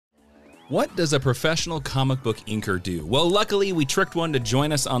What does a professional comic book inker do? Well, luckily, we tricked one to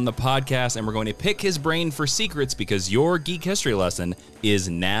join us on the podcast, and we're going to pick his brain for secrets because your geek history lesson is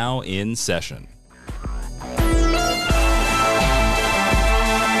now in session.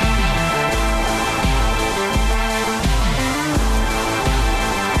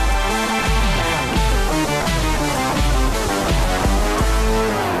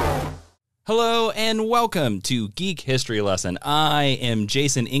 Hello and welcome to Geek History Lesson. I am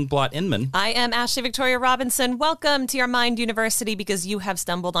Jason Inkblot Inman. I am Ashley Victoria Robinson. Welcome to your Mind University because you have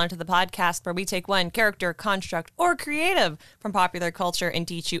stumbled onto the podcast where we take one character, construct, or creative from popular culture and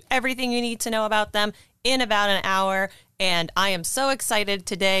teach you everything you need to know about them in about an hour. And I am so excited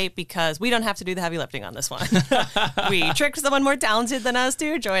today because we don't have to do the heavy lifting on this one. We tricked someone more talented than us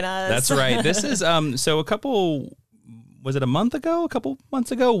to join us. That's right. This is was it a month ago? A couple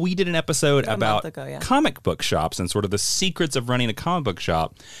months ago, we did an episode about comic book shops and sort of the secrets of running a comic book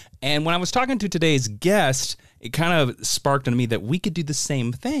shop. And when I was talking to today's guest, it kind of sparked on me that we could do the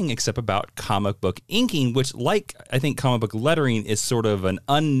same thing except about comic book inking, which, like I think comic book lettering, is sort of an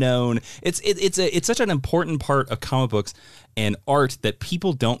unknown. It's such an important part of comic books and art that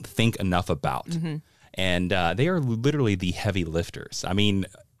people don't think enough about. Mm-hmm. And they are literally the heavy lifters. I mean,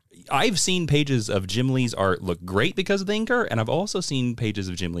 I've seen pages of Jim Lee's art look great because of the inker, and I've also seen pages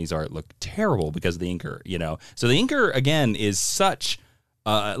of Jim Lee's art look terrible because of the inker, you know? So the inker, again, is such,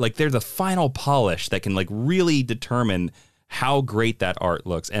 they're the final polish that can, really determine how great that art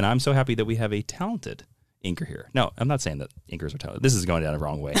looks. And I'm so happy that we have a talented inker here. No, I'm not saying that inkers are talented. This is going down the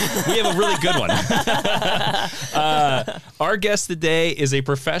wrong way. We have a really good one. Our guest today is a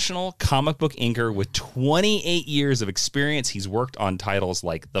professional comic book inker with 28 years of experience. He's worked on titles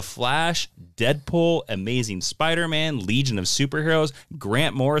like The Flash, Deadpool, Amazing Spider-Man, Legion of Superheroes,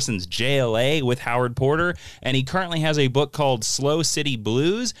 Grant Morrison's JLA with Howard Porter, and he currently has a book called Slow City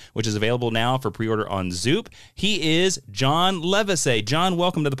Blues, which is available now for pre-order on Zoop. He is John Livesay. John,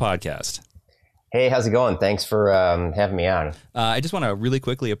 welcome to the podcast. Hey, how's it going? Thanks for having me on. I just want to really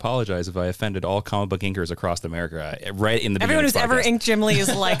quickly apologize if I offended all comic book inkers across America right in the beginning. Everyone who's ever inked Jim Lee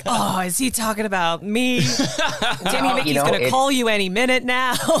is like, oh, is he talking about me? Danny Mickey's going to call you any minute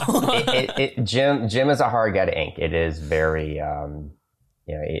now. Jim is a hard guy to ink. It is very,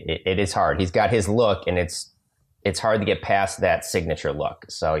 it is hard. He's got his look, and it's hard to get past that signature look.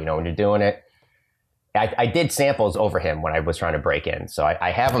 So, when you're doing it, I did samples over him when I was trying to break in. So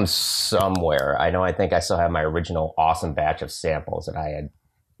I have them somewhere. I think I still have my original awesome batch of samples that I had,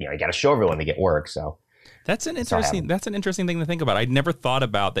 you got to show everyone to get work. So that's an interesting thing to think about. I'd never thought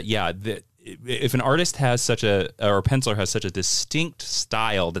about that. Yeah. If an artist has or a penciler has such a distinct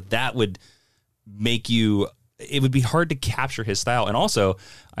style that would make it would be hard to capture his style. And also,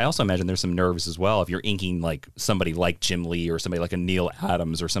 I also imagine there's some nerves as well. If you're inking like somebody like Jim Lee or somebody like a Neil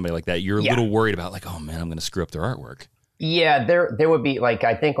Adams or somebody like that, you're a little worried about oh man, I'm going to screw up their artwork. Yeah, there would be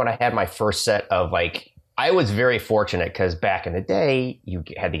I think when I had my first set of I was very fortunate because back in the day, you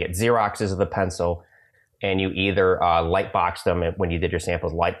had to get Xeroxes of the pencil and you either light box them when you did your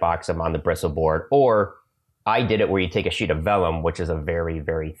samples, light box them on the bristle board, or I did it where you take a sheet of vellum, which is a very,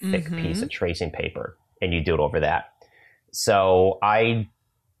 very thick piece of tracing paper, and you do it over that. So I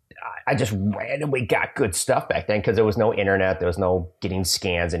just randomly got good stuff back then because there was no internet. There was no getting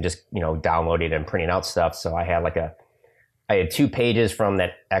scans and just, downloading and printing out stuff. So I had I had 2 pages from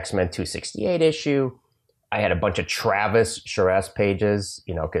that X-Men 268 issue. I had a bunch of Travis Charest pages,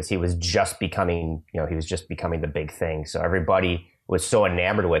 because he was just becoming the big thing. So everybody was so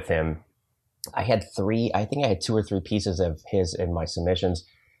enamored with him. I had 2 or 3 pieces of his in my submissions.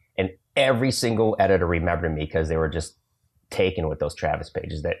 And every single editor remembered me because they were just taken with those Travis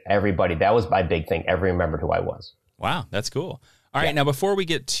pages. That was my big thing. Everyone remembered who I was. Wow, that's cool. All right, now before we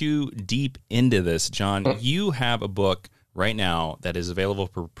get too deep into this, John, you have a book right now that is available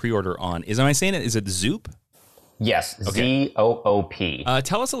for pre-order on, is it Zoop? Yes, okay. ZOOP.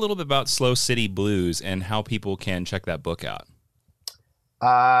 Tell us a little bit about Slow City Blues and how people can check that book out.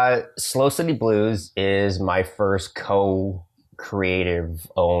 Slow City Blues is my first co-creative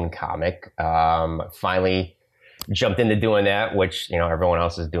owned comic. Finally jumped into doing that, which everyone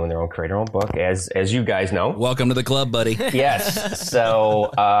else is doing their own creator own book, as you guys know. Welcome to the club, buddy. Yes.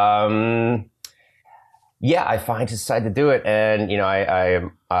 So I finally decided to do it, and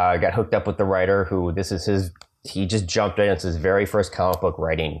I got hooked up with the writer who he just jumped in. It's his very first comic book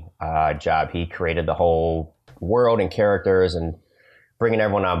writing job. He created the whole world and characters and bringing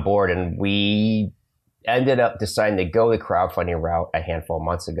everyone on board, and we ended up deciding to go the crowdfunding route a handful of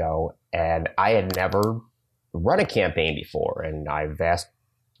months ago. And I had never run a campaign before, and I've asked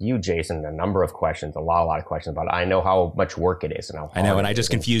you, Jason, a number of questions, a lot of questions about it. I know how much work it is. And I know, and I just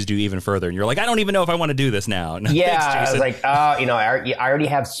confused you even further. And you're like, I don't even know if I want to do this now. No, yeah, thanks, I was like, I already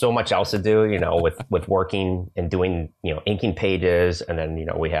have so much else to do, with working and doing, inking pages. And then,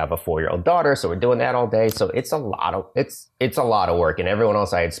 we have a 4-year-old daughter, so we're doing that all day. So it's a lot of work. And everyone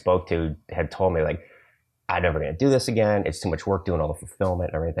else I had spoke to had told me, like, I'm never going to do this again. It's too much work doing all the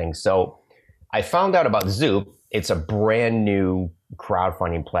fulfillment and everything. So I found out about Zoop. It's a brand new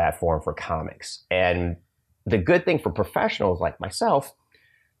crowdfunding platform for comics. And the good thing for professionals like myself,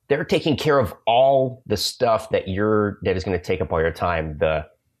 they're taking care of all the stuff that is going to take up all your time. The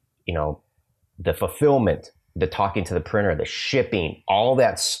fulfillment, the talking to the printer, the shipping, all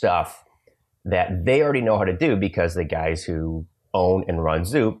that stuff that they already know how to do, because the guys who own and run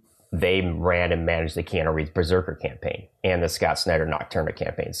Zoop, they ran and managed the Keanu Reeves Berserker campaign and the Scott Snyder Nocturna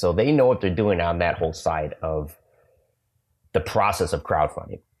campaign. So they know what they're doing on that whole side of the process of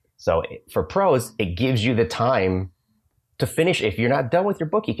crowdfunding. So for pros, it gives you the time to finish. If you're not done with your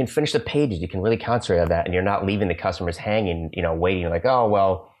book, you can finish the pages. You can really concentrate on that, and you're not leaving the customers hanging, waiting like, oh,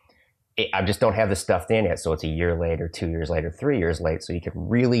 well, I just don't have the stuff in yet. So it's a year later, 2 years later, 3 years late. So you can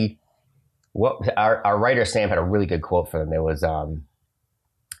really, our writer Sam had a really good quote for them. It was,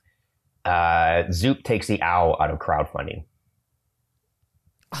 Zoop takes the owl out of crowdfunding.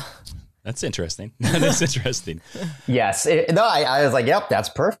 That's interesting. That's interesting. Yes. I was like, yep, that's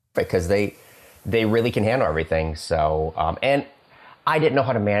perfect, because they really can handle everything. So, and I didn't know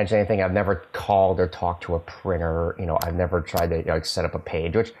how to manage anything. I've never called or talked to a printer. I've never tried to set up a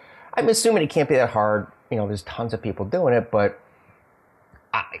page, which I'm assuming it can't be that hard. There's tons of people doing it, but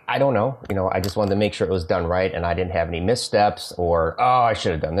I don't know. I just wanted to make sure it was done right, and I didn't have any missteps or, oh, I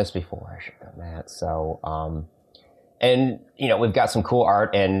should have done this before. I should have done that. So, and, we've got some cool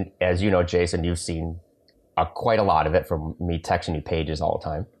art. And as you know, Jason, you've seen quite a lot of it from me texting you pages all the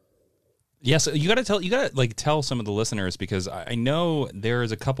time. Yes, you got to tell some of the listeners, because I know there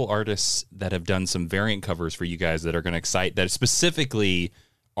is a couple artists that have done some variant covers for you guys that are going to excite, that specifically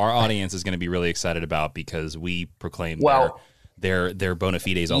our audience is going to be really excited about, because we proclaim their bona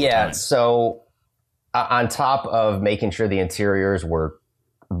fides all the time. Yeah, so on top of making sure the interiors were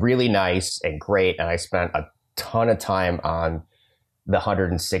really nice and great, and I spent a ton of time on the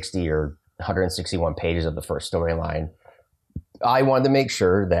 160 or 161 pages of the first storyline, I wanted to make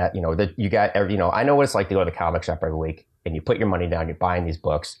sure that, that you got, I know what it's like to go to the comic shop every week and you put your money down, you're buying these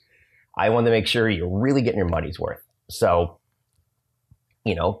books. I wanted to make sure you're really getting your money's worth. So,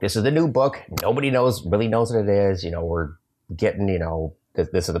 this is a new book. Nobody really knows what it is. We're getting,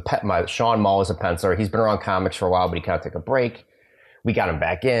 this is Sean Mull is a penciler. He's been around comics for a while, but he kind of took a break. We got him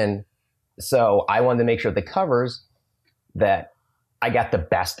back in. So I wanted to make sure the covers that I got the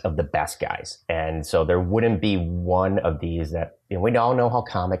best of the best guys. And so there wouldn't be one of these that, we all know how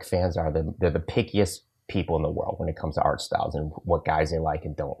comic fans are. They're the pickiest people in the world when it comes to art styles and what guys they like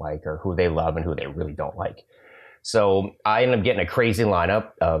and don't like, or who they love and who they really don't like. So I ended up getting a crazy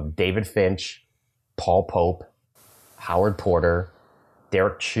lineup of David Finch, Paul Pope, Howard Porter,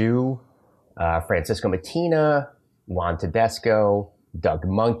 Derek Chu, Francisco Mattina, Juan Tedesco, Doug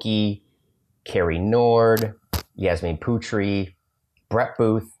Monkey, Carrie Nord, Yasmin Putri, Brett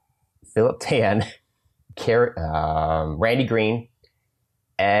Booth, Philip Tan, Randy Green,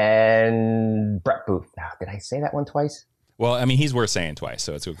 and Brett Booth. Did I say that one twice? Well, I mean, he's worth saying twice,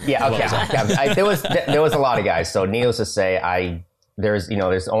 so it's okay. Yeah, okay. There was a lot of guys. So needless to say, there's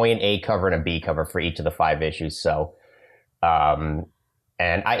only an A cover and a B cover for each of the 5 issues. So, and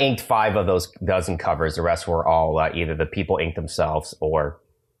I inked 5 of those dozen covers. The rest were all either the people inked themselves or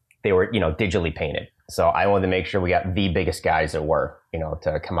they were, digitally painted. So I wanted to make sure we got the biggest guys that were,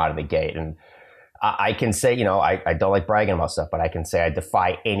 to come out of the gate. And I can say, I don't like bragging about stuff, but I can say I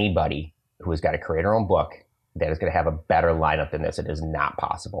defy anybody who has got a creator-owned book that is going to have a better lineup than this. It is not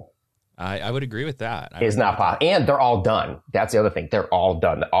possible. I would agree with that. It's not possible. And they're all done. That's the other thing. They're all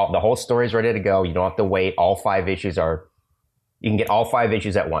done. The whole story is ready to go. You don't have to wait. All 5 issues you can get all 5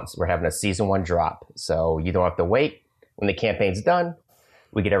 issues at once. We're having a season 1 drop. So you don't have to wait. When the campaign's done,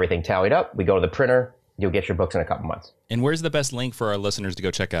 we get everything tallied up. We go to the printer. You'll get your books in a couple months. And where's the best link for our listeners to go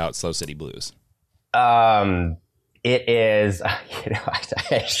check out Slow City Blues? It is, I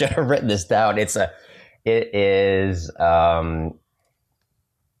should have written this down. It is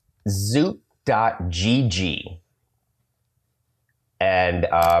zoop.gg. And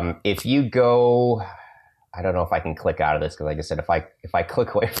if you go, I don't know if I can click out of this, because like I said, if I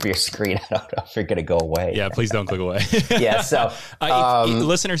click away from your screen, I don't know if you're going to go away. Yeah, please don't click away. Yeah, so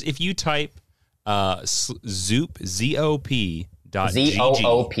listeners, if you type Zoop, ZOP.gg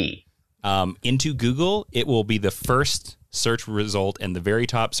ZOOP into Google, it will be the first search result, and the very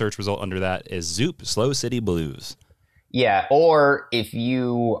top search result under that is Zoop Slow City Blues. Yeah, or if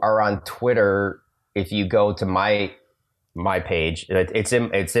you are on Twitter, if you go to my page, it's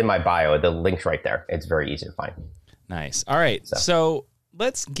in my bio. The link's right there. It's very easy to find. Nice. All right, so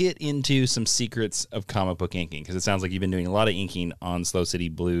let's get into some secrets of comic book inking, because it sounds like you've been doing a lot of inking on Slow City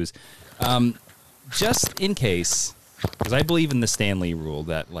Blues. Just in case, because I believe in the Stan Lee rule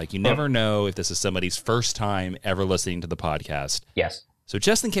that, like, you never know if this is somebody's first time ever listening to the podcast. Yes. So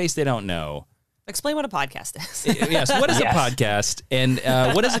just in case they don't know. Explain what a podcast is. Yes, what is a podcast, and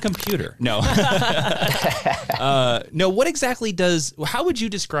what is a computer? No. No, what exactly how would you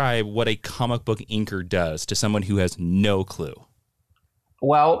describe what a comic book inker does to someone who has no clue?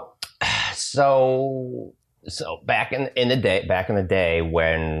 Well, so back in the day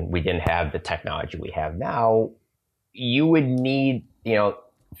when we didn't have the technology we have now, you would need,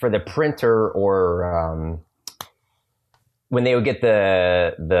 for the printer or when they would get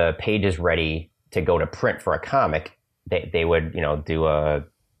the pages ready to go to print for a comic, they would, do I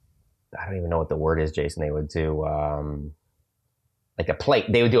don't even know what the word is, Jason. They would do like a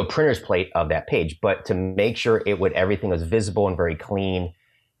plate. They would do a printer's plate of that page, but to make sure everything was visible and very clean,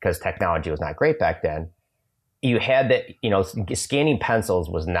 because technology was not great back then, you had that, scanning pencils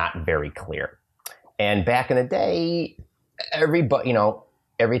was not very clear. And back in the day,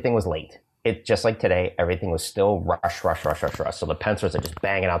 everything was late. It's just like today, everything was still rush. So the pencils are just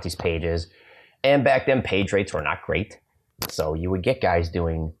banging out these pages. And back then, page rates were not great. So you would get guys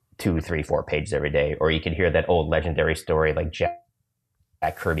doing 2, 3, 4 pages every day. Or you could hear that old legendary story like Jack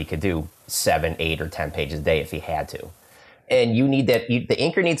Kirby could do 7, 8, or 10 pages a day if he had to. And you need that. The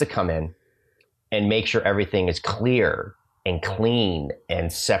inker needs to come in and make sure everything is clear and clean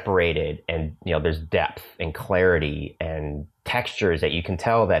and separated. And, there's depth and clarity and textures that you can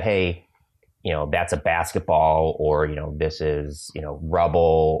tell that, hey, that's a basketball, or, this is,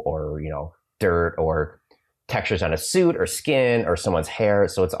 rubble, or, dirt, or textures on a suit or skin or someone's hair.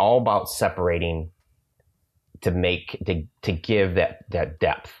 So it's all about separating to give that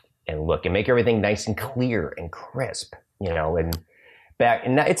depth and look and make everything nice and clear and crisp,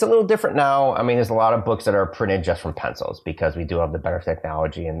 and it's a little different now. I mean, there's a lot of books that are printed just from pencils because we do have the better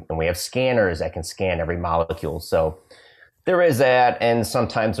technology, and we have scanners that can scan every molecule. So there is that. And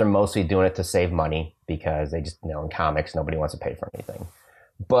sometimes they're mostly doing it to save money because they just, in comics, nobody wants to pay for anything.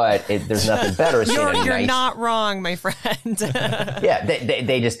 But there's nothing better. You're not wrong, my friend. Yeah,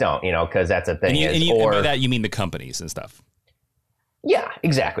 they just don't, because that's a thing. And by that, you mean the companies and stuff. Yeah,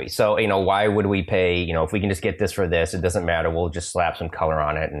 exactly. So, why would we pay, if we can just get this for this, it doesn't matter. We'll just slap some color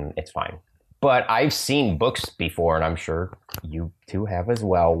on it and it's fine. But I've seen books before, and I'm sure you too have as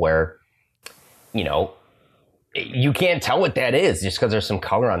well, where, you can't tell what that is just because there's some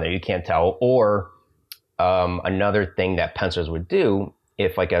color on there. You can't tell. Or another thing that pencilers would do,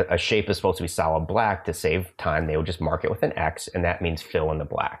 if like a shape is supposed to be solid black, to save time, they would just mark it with an X, and that means fill in the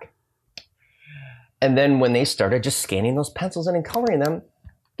black. And then when they started just scanning those pencils in and coloring them,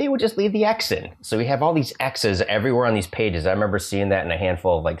 they would just leave the X in. So we have all these X's everywhere on these pages. I remember seeing that in a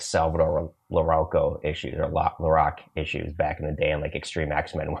handful of like Salvador Larroca issues or Larroque issues back in the day, and like Extreme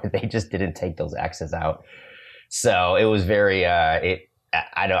X-Men, where they just didn't take those X's out. So it was very, I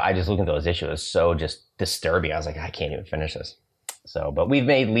just looked at those issues. It was so just disturbing. I was like, I can't even finish this. So, but we've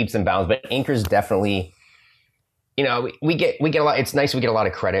made leaps and bounds. But inkers definitely, we get a lot. It's nice we get a lot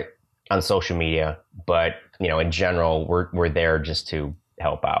of credit on social media, but in general, we're there just to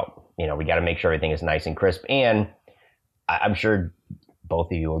help out. We got to make sure everything is nice and crisp. And I'm sure both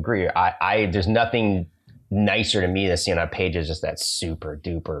of you agree. There's nothing nicer to me than seeing on pages just that super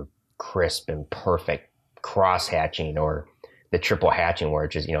duper crisp and perfect cross hatching, or the triple hatching, where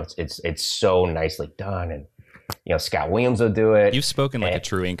it's just it's so nicely done. And Scott Williams will do it. You've spoken like a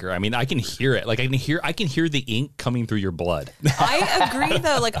true inker. I mean, I can hear it. Like I can hear the ink coming through your blood. I agree,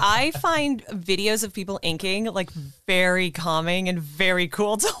 though. Like, I find videos of people inking like very calming and very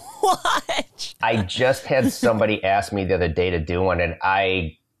cool to watch. I just had somebody ask me the other day to do one, and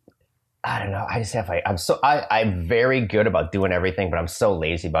I don't know. I just have I'm very good about doing everything, but I'm so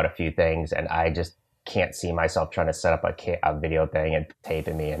lazy about a few things, and I just can't see myself trying to set up a video thing and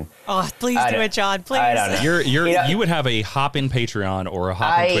taping me. And please do it, John. Please. I don't know. You would have a hop in Patreon or a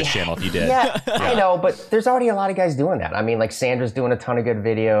hop in Twitch channel if you did. Yeah, I know, but there's already a lot of guys doing that. I mean, like Sandra's doing a ton of good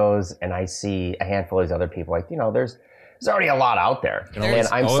videos, and I see a handful of these other people. Like, there's already a lot out there. And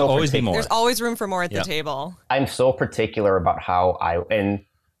I'm always be more. There's always room for more at the table. I'm so particular about how and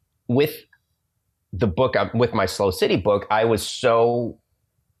with the book, with my Slow City book, I was so.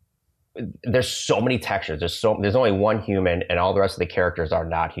 There's so many textures. There's only one human, and all the rest of the characters are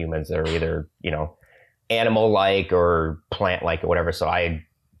not humans. They're either, animal-like or plant-like or whatever. So I had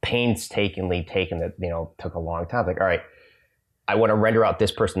painstakingly taken that, took a long time. Like, all right, I want to render out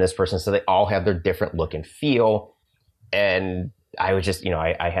this person, so they all have their different look and feel. And I was just,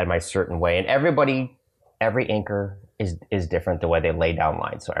 I had my certain way, and every inker is different the way they lay down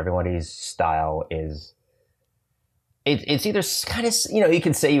lines. So everybody's style is, it's either kind of, you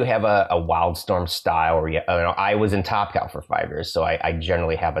can say you have a Wildstorm style, or I was in Top Cow for 5 years. So I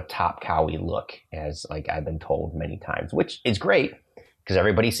generally have a Top Cow-y look, as like I've been told many times, which is great because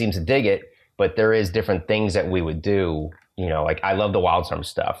everybody seems to dig it. But there is different things that we would do, like I love the Wildstorm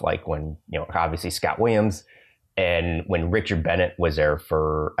stuff. Like when, obviously Scott Williams, and when Richard Bennett was there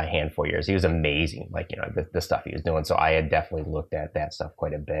for a handful of years, he was amazing. Like, the stuff he was doing. So I had definitely looked at that stuff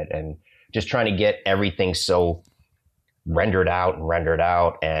quite a bit, and just trying to get everything so rendered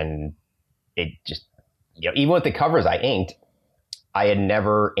out. And it just, even with the covers I inked, I had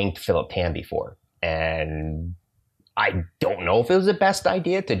never inked Philip Tan before. And I don't know if it was the best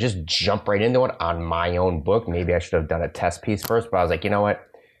idea to just jump right into it on my own book. Maybe I should have done a test piece first, but I was like, you know what?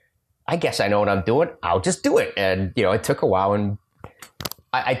 I guess I know what I'm doing. I'll just do it. And, it took a while. And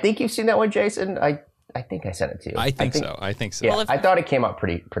I think you've seen that one, Jason. I think I sent it to you. I think so. Yeah, well, I thought it came out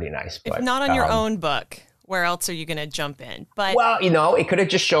pretty nice. If but, not on your own book, where else are you going to jump in? But well, it could have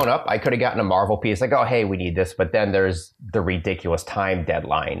just shown up. I could have gotten a Marvel piece like, oh, hey, we need this. But then there's the ridiculous time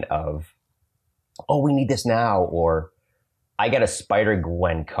deadline of, oh, we need this now. Or I got a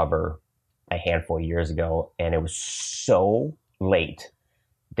Spider-Gwen cover a handful of years ago, and it was so late.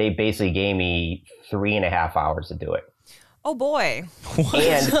 They basically gave me 3.5 hours to do it. Oh boy.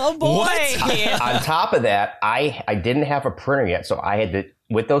 And oh boy. On top of that, I didn't have a printer yet. So I had to,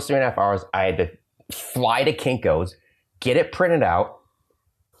 with those 3.5 hours, I had to fly to Kinko's, get it printed out.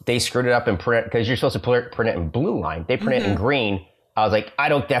 They screwed it up and print it, because you're supposed to print it in blue line. They print it in green. I was like,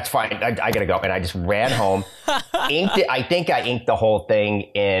 that's fine. I got to go. And I just ran home, inked it. I think I inked the whole thing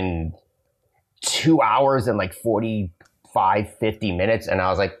in 2 hours and like 50 minutes. And I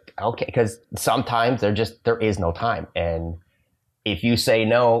was like, okay, because sometimes there is no time. And if you say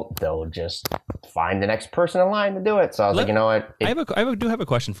no, they'll just find the next person in line to do it. So I was like, you know what? I do have a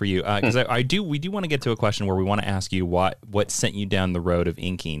question for you, because we do want to get to a question where we want to ask you what sent you down the road of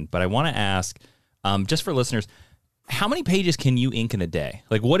inking. But I want to ask, just for listeners, how many pages can you ink in a day?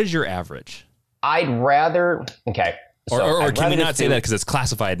 Like, what is your average? I'd rather, okay. So or can we not say that because it's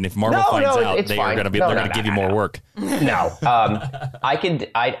classified, and if Marvel finds out, they're going to give you more work? No,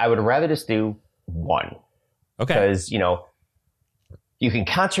 I would rather just do one. Okay, because you can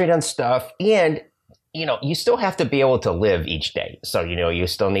concentrate on stuff, and you still have to be able to live each day. So you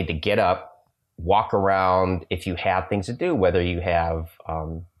still need to get up, walk around. If you have things to do, whether you have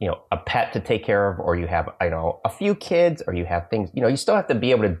a pet to take care of, or you have a few kids, or you have things, you still have to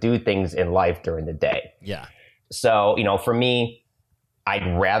be able to do things in life during the day. Yeah. So, for me,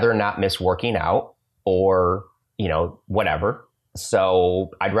 I'd rather not miss working out or, whatever. So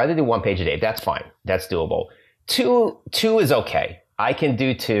I'd rather do 1 page a day. That's fine. That's doable. Two is okay. I can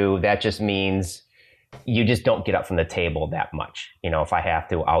do 2. That just means you just don't get up from the table that much. If I have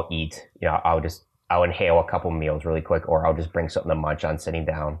to, I'll eat, I'll inhale a couple meals really quick, or I'll just bring something to munch on sitting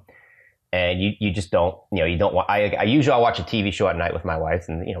down. And you just don't, you don't want, I usually I'll watch a TV show at night with my wife,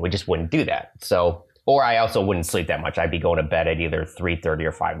 and, we just wouldn't do that. So, or I also wouldn't sleep that much. I'd be going to bed at either 3:30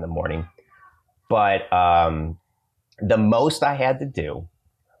 or 5 in the morning. But the most I had to do,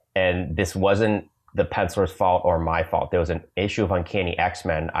 and this wasn't the penciler's fault or my fault. There was an issue of Uncanny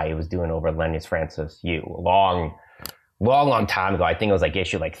X-Men I was doing over Lenny Francis Yu long time ago. I think it was like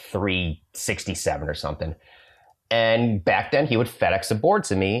issue like 367 or something. And back then he would FedEx a board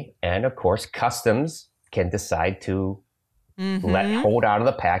to me. And of course, customs can decide to hold on to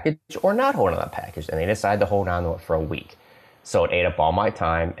the package or not hold on to the package. And they decided to hold on to it for a week. So it ate up all my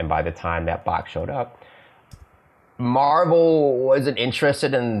time. And by the time that box showed up, Marvel wasn't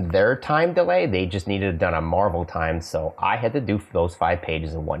interested in their time delay. They just needed it done on Marvel time. So I had to do those 5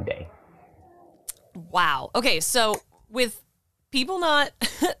 pages in 1 day. Wow. Okay. So with people not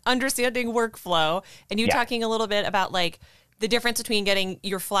understanding workflow, and you talking a little bit about like the difference between getting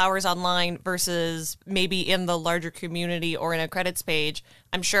your flowers online versus maybe in the larger community or in a credits page,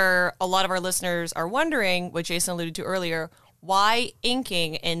 I'm sure a lot of our listeners are wondering, what Jason alluded to earlier, why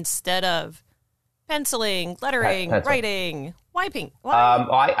inking instead of penciling, lettering, writing? Why pink? Why?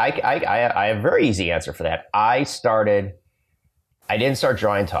 I have a very easy answer for that. I didn't start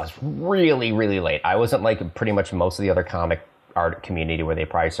drawing until I was really, really late. I wasn't like pretty much most of the other comic art community where they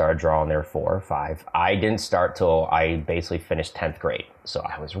probably started drawing there 4 or 5. I didn't start till I basically finished 10th grade. So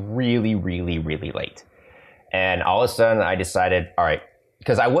I was really, really, really late. And all of a sudden I decided, all right,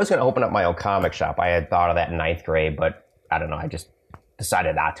 because I was going to open up my own comic shop. I had thought of that in 9th grade, but I don't know. I just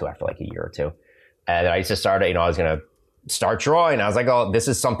decided not to after like a year or two. And I just started, I was going to start drawing. I was like, oh, this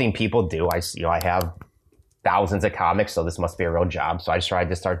is something people do. I have thousands of comics, so this must be a real job. So I just tried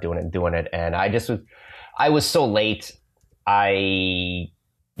to start doing it. And I was so late. I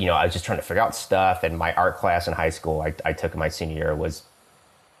was just trying to figure out stuff. And my art class in high school, I took in my senior year was,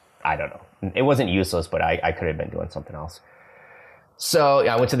 I don't know. It wasn't useless, but I could have been doing something else. So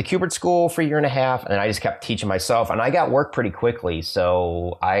I went to the Kubert School for a year and a half, and I just kept teaching myself. And I got work pretty quickly.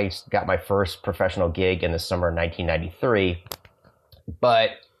 So I got my first professional gig in the summer of 1993. But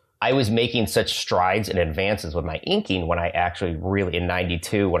I was making such strides and advances with my inking when I actually really, in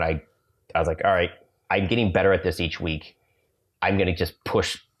 92, when I was like, all right, I'm getting better at this each week. I'm going to just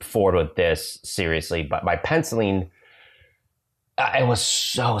push forward with this seriously. But my penciling, I was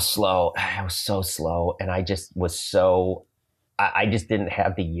so slow. And I just didn't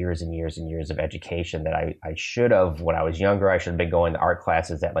have the years and years and years of education that I should have when I was younger. I should have been going to art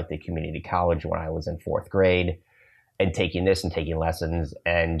classes at like the community college when I was in 4th grade and taking lessons.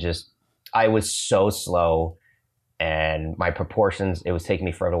 And just, I was so slow. And my proportions, it was taking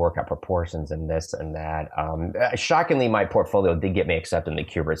me forever to work out proportions and this and that. Shockingly, my portfolio did get me accepted in the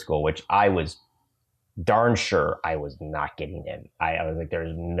Kubert School, which I was darn sure I was not getting in. I was like,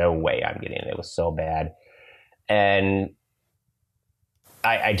 there's no way I'm getting in. It was so bad. And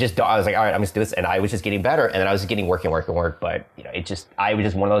I was like, all right, I'm going to do this. And I was just getting better. And then I was just getting work. But, I was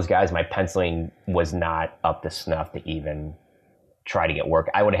just one of those guys. My penciling was not up to snuff to even try to get work.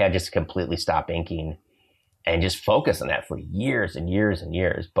 I would have had just completely stop inking and just focus on that for years and years and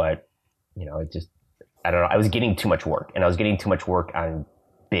years. But, I don't know. I was getting too much work, and I was getting too much work on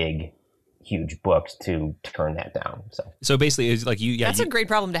big, huge books to turn that down. So basically, it's like you. Yeah, that's a great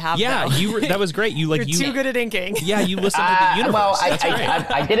problem to have. Yeah, that was great. You're too good at inking. Yeah, you listened to the universe. Well,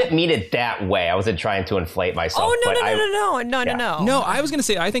 I didn't mean it that way. I wasn't trying to inflate myself. Oh no. No, I was going to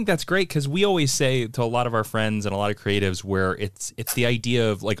say I think that's great because we always say to a lot of our friends and a lot of creatives where it's the idea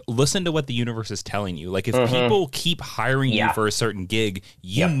of like listen to what the universe is telling you. Like if people keep hiring you for a certain gig,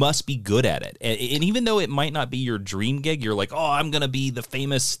 you must be good at it. And even though it might not be your dream gig, you're like, oh, I'm going to be the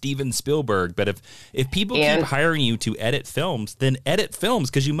famous Steven Spielberg. But if people keep hiring you to edit films, then edit films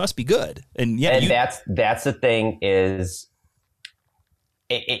because you must be good. And that's the thing is,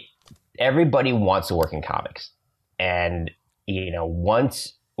 everybody wants to work in comics, and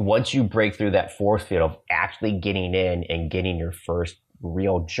once you break through that force field of actually getting in and getting your first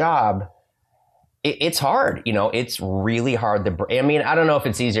real job, it's hard. It's really hard to. I mean, I don't know if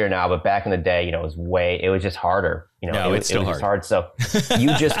it's easier now, but back in the day, it was just harder. It's still hard. So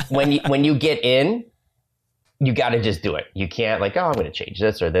you just when you get in, you got to just do it. You can't like, oh, I'm going to change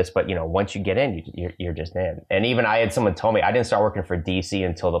this or this. But once you get in, you're just in. And even I had someone told me I didn't start working for DC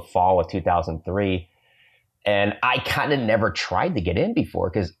until the fall of 2003. And I kind of never tried to get in before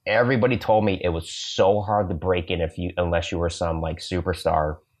because everybody told me it was so hard to break in unless you were some like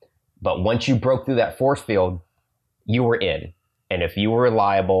superstar. But once you broke through that force field, you were in. And if you were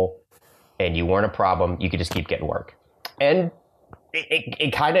reliable and you weren't a problem, you could just keep getting work. And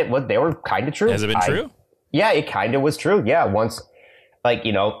it kind of, they were kind of true. Has it been true? Yeah, it kind of was true. Yeah. Once,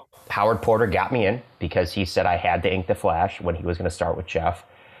 Howard Porter got me in because he said I had to ink the Flash when he was going to start with Jeff.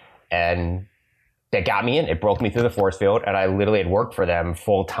 And that got me in. It broke me through the force field. And I literally had worked for them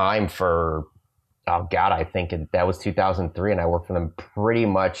full time for, oh God, I think that was 2003. And I worked for them pretty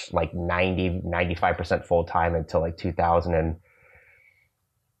much like 95% full time until like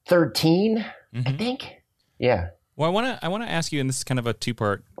 2013, I think. Yeah. Well, I want to ask you, and this is kind of a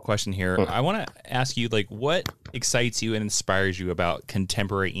 2-part question here. I want to ask you, like, what excites you and inspires you about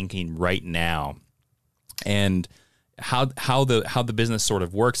contemporary inking right now, and how the business sort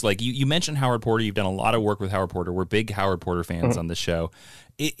of works. Like you mentioned Howard Porter. You've done a lot of work with Howard Porter. We're big Howard Porter fans on this show.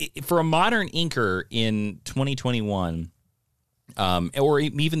 For a modern inker in 2021, or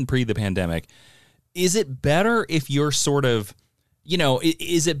even pre the pandemic, is it better if you're sort of,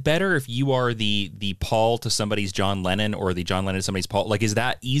 is it better if you are the Paul to somebody's John Lennon or the John Lennon to somebody's Paul? Like, is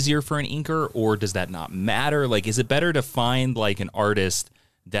that easier for an inker, or does that not matter? Like, is it better to find like an artist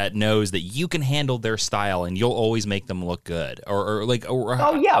that knows that you can handle their style and you'll always make them look good, or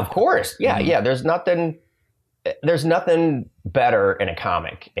oh yeah, of course, yeah, yeah. There's nothing better in a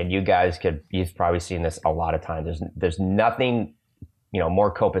comic, and you've probably seen this a lot of times. There's nothing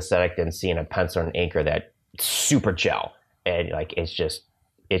more copacetic than seeing a pencil and inker that super gel. And like it's just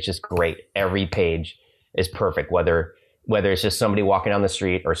great. Every page is perfect, whether it's just somebody walking down the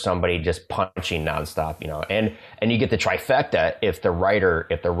street or somebody just punching nonstop, and you get the trifecta if the writer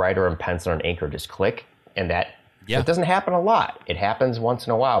and pencil and inker just click, and that Yeah. It doesn't happen a lot. It happens once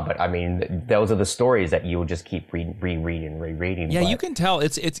in a while, but I mean, those are the stories that you'll just keep rereading. Yeah, you can tell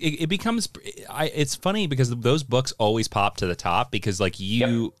it becomes. It's funny because those books always pop to the top because like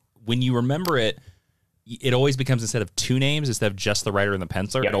when you remember it, it always becomes instead of 2 names, instead of just the writer and the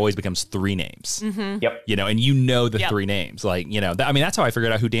penciler, it always becomes 3 names. Mm-hmm. Yep. You know, and the 3 names. Like, you know, I mean, that's how I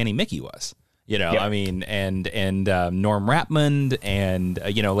figured out who Danny Mickey was. You know, I mean, and Norm Rapmund, and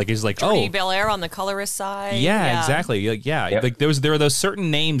you know, like it's like Tony Belair on the colorist side. Yeah, exactly. Like, like there are those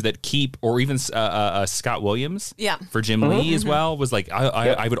certain names that keep, or even Scott Williams. For Jim Lee as well was like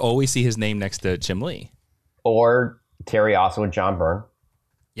I would always see his name next to Jim Lee. Or Terry Austin with John Byrne.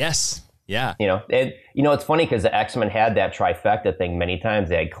 Yes. Yeah. You know, it's funny because the X-Men had that trifecta thing many times.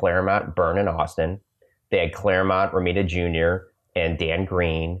 They had Claremont, Byrne, and Austin. They had Claremont, Romita Jr., and Dan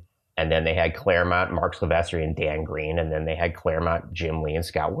Green. And then they had Claremont, Mark Silvestri, and Dan Green. And then they had Claremont, Jim Lee, and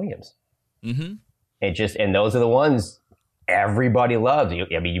Scott Williams. Mm-hmm. And those are the ones everybody loves.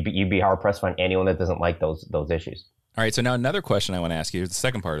 I mean, you'd be hard pressed to find anyone that doesn't like those issues. All right. So now another question I want to ask you is the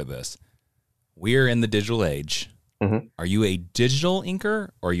second part of this. We're in the digital age. Mm-hmm. Are you a digital inker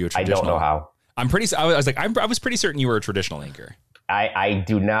or are you a traditional? I don't know how. I was pretty certain you were a traditional inker. I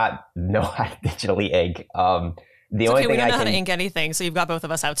do not know how to digitally ink. The only thing we don't know how to ink anything, so you've got both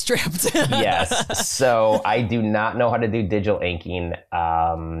of us outstripped. Yes. So I do not know how to do digital inking.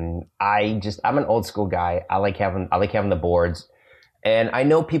 I'm an old school guy. I like having the boards. And I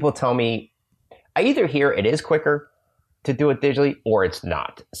know people tell me I either hear it is quicker to do it digitally or it's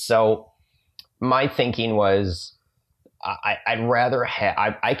not. So my thinking was I'd rather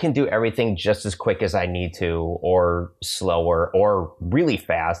I can do everything just as quick as I need to, or slower, or really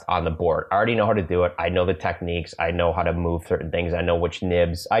fast on the board. I already know how to do it. I know the techniques. I know how to move certain things. I know which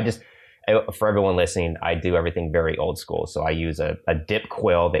nibs. For everyone listening, I do everything very old school. So I use a dip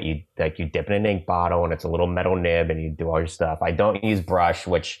quill that you dip in an ink bottle, and it's a little metal nib, and you do all your stuff. I don't use brush,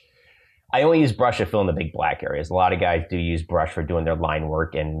 which I only use brush to fill in the big black areas. A lot of guys do use brush for doing their line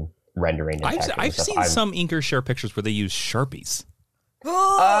work and rendering. And I've seen some inkers share pictures where they use Sharpies.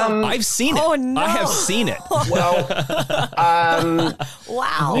 I've seen it. Oh, no. I have seen it. Well,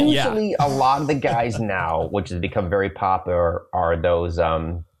 wow. Usually a lot of the guys now, which has become very popular, are those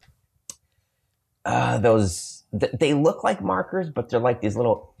they look like markers, but they're like these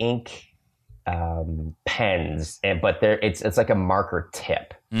little ink pens, but it's like a marker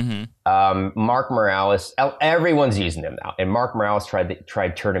tip. Mm-hmm. Mark Morales, everyone's using them now, and Mark Morales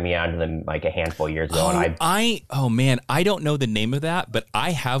tried turning me on to them like a handful of years ago, and I don't know the name of that, but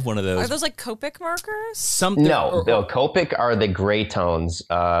I have one of those. Are those like Copic markers? No, Copic are the gray tones.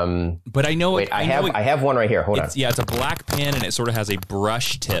 But I know. Wait, I have one right here. Hold on. Yeah, it's a black pen, and it sort of has a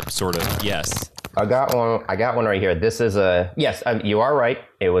brush tip, sort of. Yes. I got one right here. This is you are right.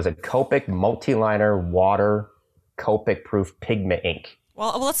 It was a Copic multi-liner water Copic proof pigment ink.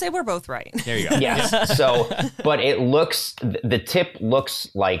 Well, let's say we're both right. There you go. Yes. So, but the tip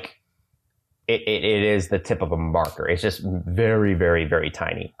looks like it is the tip of a marker. It's just very, very, very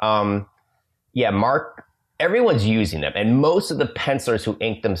tiny. Mark, everyone's using them, and most of the pencilers who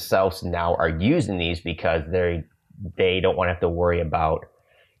ink themselves now are using these because they don't want to have to worry about.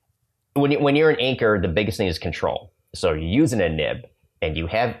 When you're an inker, the biggest thing is control. So you're using a nib and you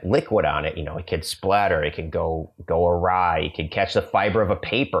have liquid on it, it could splatter, it can go awry, it can catch the fiber of a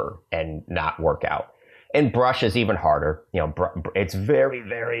paper and not work out. And brush is even harder. It's very,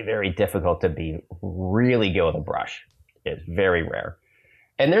 very, very difficult to be really good with a brush. It's very rare.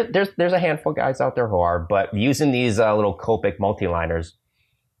 And there's a handful of guys out there who are, but using these little Copic multi-liners,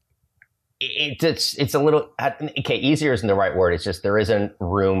 it's a little, okay, easier isn't the right word. It's just there isn't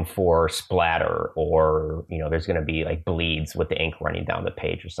room for splatter, or there's going to be like bleeds with the ink running down the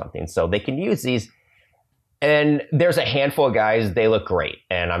page or something. So they can use these, and there's a handful of guys, they look great,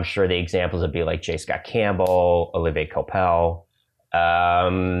 and I'm sure the examples would be like J. Scott Campbell, Olivier Coipel.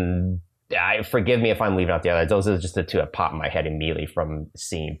 Forgive me if I'm leaving out the others. Those are just the two that pop in my head immediately from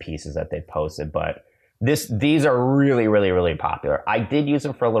seeing pieces that they posted. But these are really, really, really popular. I did use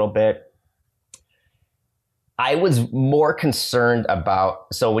them for a little bit. I was more concerned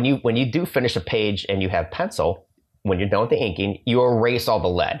about, so when you do finish a page and you have pencil, when you're done with the inking, you erase all the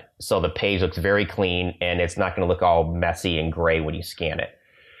lead. So the page looks very clean and it's not going to look all messy and gray when you scan it.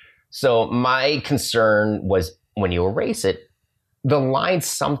 So my concern was when you erase it, the lines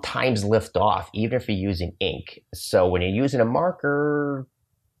sometimes lift off, even if you're using ink. So when you're using a marker,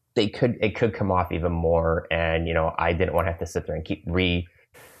 it could come off even more. And, I didn't want to have to sit there and keep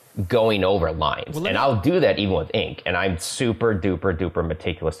going over lines. And I'll do that even with ink. And I'm super duper duper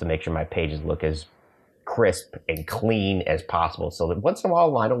meticulous to make sure my pages look as crisp and clean as possible. So that once in a while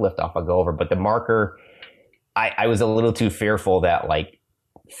a line will lift off, I'll go over. But the marker, I was a little too fearful that like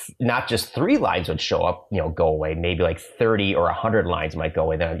not just 3 lines would show up, go away. Maybe like 30 or 100 lines might go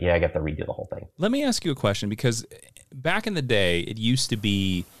away. Then I got to redo the whole thing. Let me ask you a question, because back in the day, it used to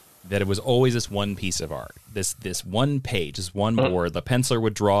be that it was always this one piece of art, this one page, this one board. The penciler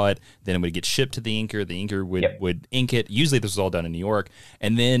would draw it, then it would get shipped to the inker. The inker would ink it. Usually this was all done in New York.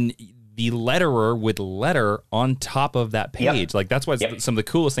 And then the letterer would letter on top of that page. Like that's why some of the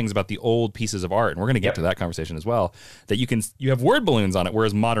coolest things about the old pieces of art, and we're going to get to that conversation as well, that you have word balloons on it,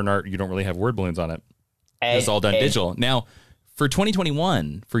 whereas modern art, you don't really have word balloons on it. It's all done digital. Now, for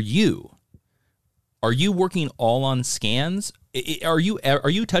 2021, for you, are you working all on scans? Are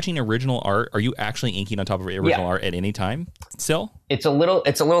you touching original art? Are you actually inking on top of original art at any time still? It's a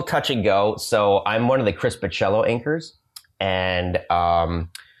little touch and go. So I'm one of the Chris Bichello inkers, and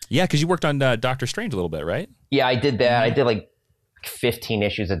yeah, because you worked on Doctor Strange a little bit, right? Yeah, I did that. I did like 15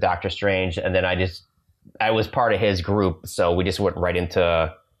 issues of Doctor Strange, and then I was part of his group, so we just went right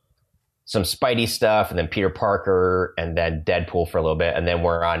into some Spidey stuff, and then Peter Parker, and then Deadpool for a little bit, and then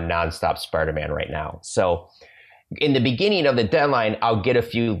we're on nonstop Spider-Man right now. So in the beginning of the deadline, I'll get a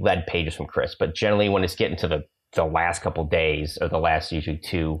few lead pages from Chris, but generally when it's getting to the last couple days, or the last usually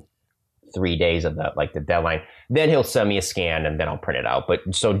 2-3 days of the deadline, then he'll send me a scan and then I'll print it out. But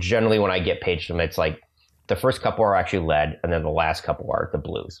so generally when I get pages from him, it's like the first couple are actually lead, and then the last couple are the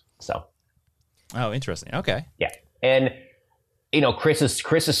blues. So, oh, interesting. Okay, yeah, and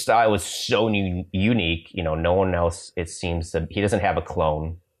Chris's style was so unique. No one else, it seems, he doesn't have a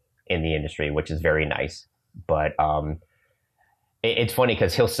clone in the industry, which is very nice. But it's funny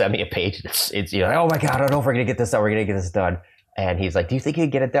because he'll send me a page. It's oh my God, I don't know if we're gonna get this done. We're gonna get this done. And he's like, do you think you can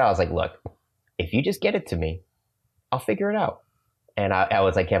get it done? I was like, look, if you just get it to me, I'll figure it out. And I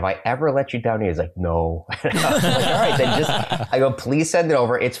was like, have I ever let you down? He was like, no. I was like, all right, then I go, please send it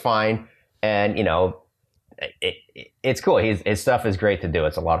over. It's fine. And, it's cool. His stuff is great to do.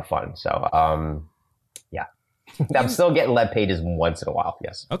 It's a lot of fun. So, yeah. I'm still getting lead pages once in a while.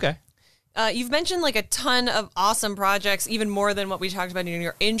 Yes. Okay. You've mentioned like a ton of awesome projects, even more than what we talked about in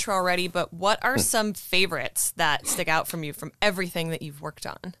your intro already, but what are some favorites that stick out from you from everything that you've worked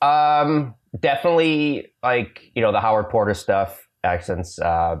on? Definitely like, the Howard Porter stuff, since,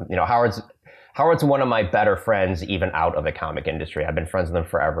 Howard's one of my better friends, even out of the comic industry. I've been friends with him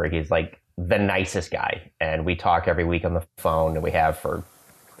forever. He's like the nicest guy, and we talk every week on the phone, and we have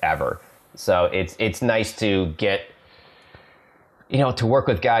forever. So it's nice to get, to work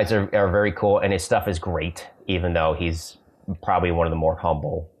with guys are very cool, and his stuff is great, even though he's probably one of the more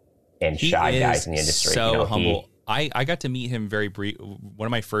humble and shy guys in the industry. So humble. I got to meet him very brief. One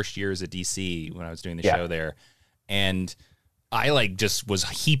of my first years at DC when I was doing the show there, and I just was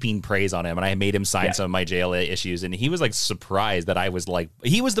heaping praise on him, and I made him sign some of my JLA issues, and he was surprised that I was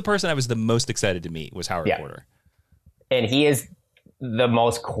he was the person I was the most excited to meet was Howard Porter, and he is the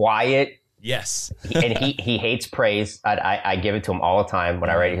most quiet. Yes. And he hates praise. I give it to him all the time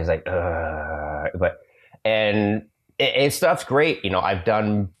when I write it. He's like, and his stuff's great. I've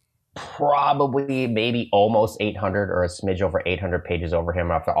done probably maybe almost 800 or a smidge over 800 pages over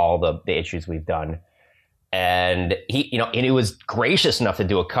him after all the issues we've done. And and he was gracious enough to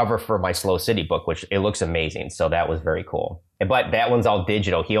do a cover for my Slow City book, which it looks amazing. So that was very cool. But that one's all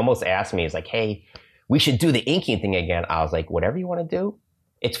digital. He almost asked me, he's like, hey, we should do the inking thing again. I was like, whatever you want to do,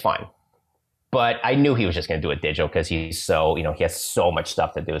 it's fine. But I knew he was just going to do it digital because he's so, he has so much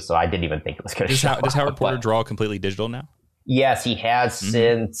stuff to do. So I didn't even think it was going to show up. Does Howard Porter draw completely digital now? Yes, he has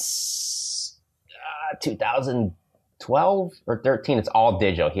since 2012 or 13. It's all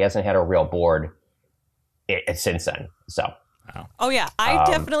digital. He hasn't had a real board since then. So. Wow. Oh, yeah. I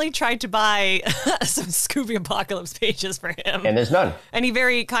definitely tried to buy some Scooby Apocalypse pages for him. And there's none. And he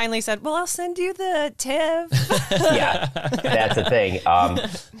very kindly said, well, I'll send you the TIFF. Yeah, that's the thing.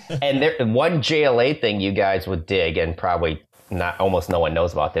 And one JLA thing you guys would dig, and probably almost no one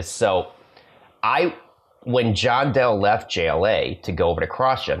knows about this. So when John Dell left JLA to go over to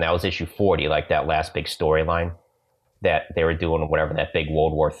CrossGen, that was issue 40, like that last big storyline that they were doing, whatever, that big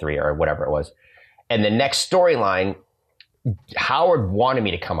World War III or whatever it was. And the next storyline, Howard wanted me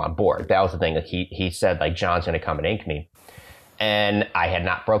to come on board. That was the thing. He said, John's going to come and ink me. And I had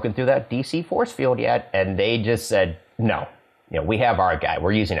not broken through that DC force field yet. And they just said, no, we have our guy.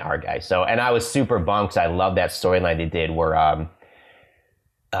 We're using our guy. So, and I was super bummed because I love that storyline they did where Ra's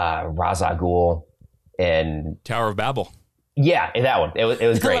al Ghul and Tower of Babel. Yeah, that one. It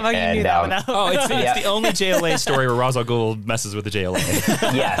was great. It's the only JLA story where Ra's al Ghul messes with the JLA.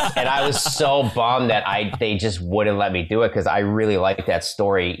 Yes, and I was so bummed that they just wouldn't let me do it because I really liked that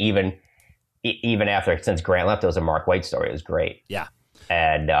story. Even after, since Grant left, it was a Mark Waid story. It was great. Yeah.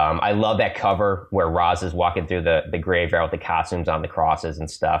 And I love that cover where Roz is walking through the graveyard with the costumes on the crosses and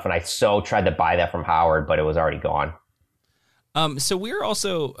stuff. And I so tried to buy that from Howard, but it was already gone. So we're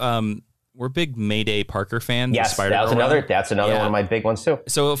also we're big Mayday Parker fans. Yes, that's another one of my big ones too.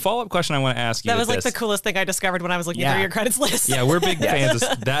 So a follow-up question I want to ask you. That was like the coolest thing I discovered when I was looking through your credits list. Yeah, we're big fans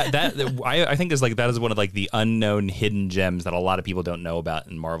of that. I think that is one of like the unknown hidden gems that a lot of people don't know about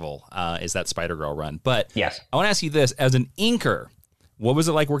in Marvel. Is that Spider-Girl run? But yes, I want to ask you this: as an inker, what was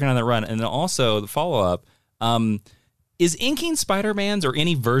it like working on that run? And then also the follow-up. Is inking Spider-Man's or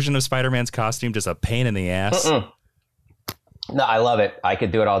any version of Spider-Man's costume just a pain in the ass? No, I love it. I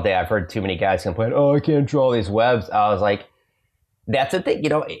could do it all day. I've heard too many guys complain, I can't draw these webs. I was like, that's the thing.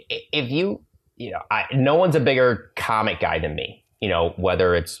 No one's a bigger comic guy than me,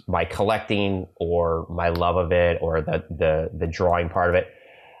 whether it's my collecting or my love of it or the drawing part of it.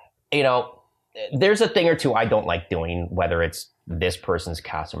 There's a thing or two I don't like doing, whether it's this person's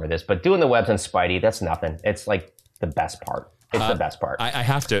costume or this, but doing the webs on Spidey, that's nothing. It's like the best part. It's the best part. I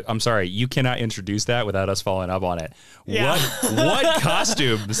have to. I'm sorry. You cannot introduce that without us following up on it. Yeah. What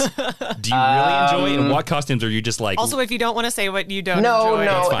costumes do you really enjoy, and what costumes are you just like? Also, if you don't want to say what you don't enjoy,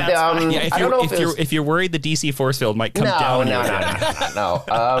 that's fine. If you're worried the DC force field might come down. No.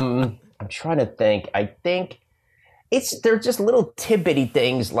 I'm trying to think. I think they're just little tidbitty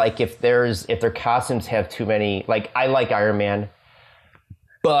things. Like if their costumes have too many. Like I like Iron Man,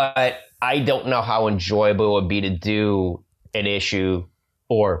 but I don't know how enjoyable it would be to do an issue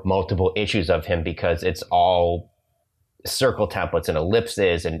or multiple issues of him because it's all circle templates and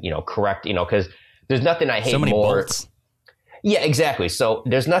ellipses and, correct, because there's nothing I hate so many more. Bolts. Yeah, exactly. So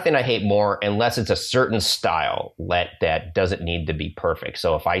there's nothing I hate more unless it's a certain style that doesn't need to be perfect.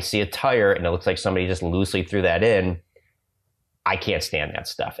 So if I see a tire and it looks like somebody just loosely threw that in, I can't stand that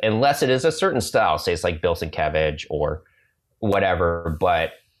stuff unless it is a certain style. Say it's like Bill Sienkiewicz or whatever,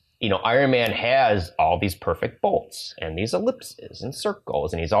 but Iron Man has all these perfect bolts and these ellipses and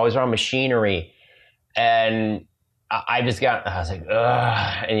circles, and he's always around machinery. And I was like,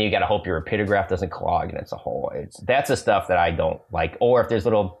 ugh. And you got to hope your rapidograph doesn't clog, and that's the stuff that I don't like. Or if there's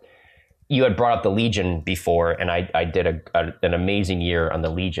you had brought up the Legion before, and I did an amazing year on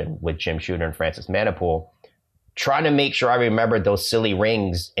the Legion with Jim Shooter and Francis Manipool. Trying to make sure I remembered those silly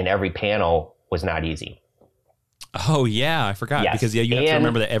rings in every panel was not easy. Oh, yeah, I forgot. Yes. Because you have to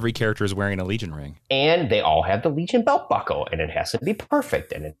remember that every character is wearing a Legion ring. And they all have the Legion belt buckle, and it has to be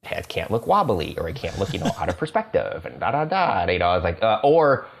perfect, and it can't look wobbly, or it can't look, out of perspective, and da-da-da. I was like,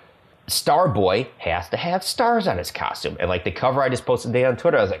 or Starboy has to have stars on his costume. And like the cover I just posted today on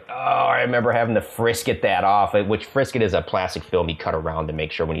Twitter, I was like, I remember having to frisket that off, which frisket is a plastic film you cut around to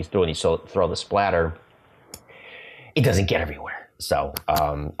make sure when you throw the splatter, it doesn't get everywhere. So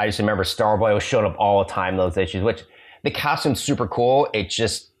I just remember Starboy was showing up all the time, those issues, which the costume's super cool. It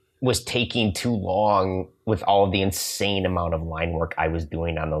just was taking too long with all of the insane amount of line work I was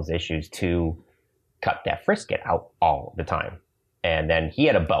doing on those issues to cut that frisket out all the time. And then he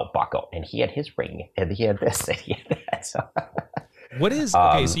had a belt buckle, and he had his ring, and he had this, and he had that. So. What is,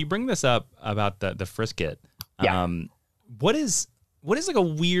 okay, so you bring this up about the frisket. Yeah. What is like a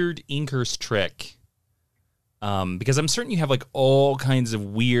weird inker's trick? Because I'm certain you have like all kinds of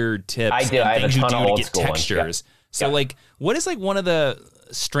weird tips. I do. I have things a ton you do of old to get school textures. ones. Yeah. So like, what is like one of the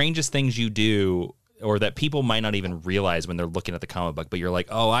strangest things you do, or that people might not even realize when they're looking at the comic book, but you're like,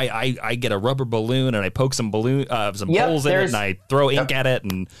 I get a rubber balloon and I poke some holes in it and I throw ink at it,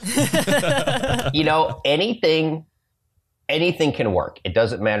 and anything can work. It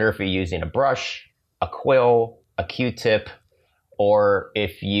doesn't matter if you're using a brush, a quill, a Q-tip, or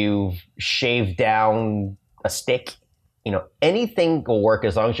if you've shaved down a stick, anything will work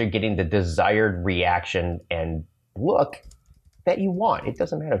as long as you're getting the desired reaction and look that you want. It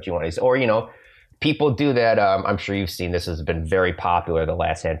doesn't matter what you want. Or, people do that. I'm sure you've seen this has been very popular the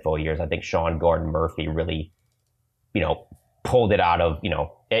last handful of years. I think Sean Gordon Murphy really, pulled it out of,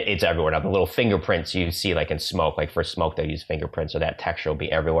 it's everywhere now. The little fingerprints you see like in Smoke, like for Smoke, they use fingerprints, so that texture will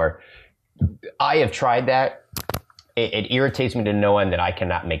be everywhere. I have tried that. It irritates me to no end that I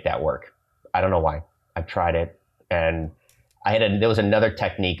cannot make that work. I don't know why. I've tried it, and there was another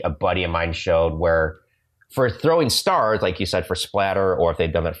technique a buddy of mine showed where for throwing stars, like you said, for splatter, or if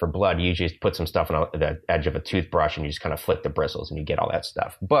they've done it for blood, you usually just put some stuff on the edge of a toothbrush and you just kind of flick the bristles and you get all that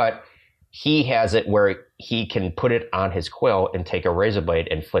stuff. But he has it where he can put it on his quill and take a razor blade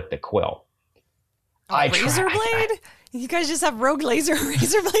and flick the quill. Razor blade? You guys just have rogue razor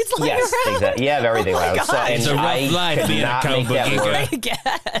blades lying yes, around? exactly. You have everything. It's a rough life being a comic book geek.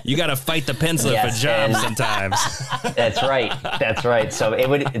 You got to fight the penciler for jobs sometimes. That's right. So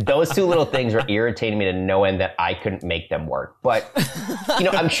those two little things were irritating me to no end that I couldn't make them work. But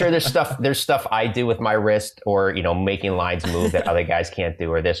I'm sure there's stuff I do with my wrist, or making lines move that other guys can't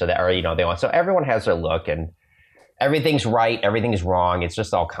do, or this or that, or they want. So everyone has their look, and everything's right, everything's wrong. It's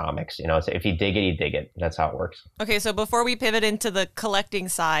just all comics, So if you dig it, you dig it. That's how it works. Okay, so before we pivot into the collecting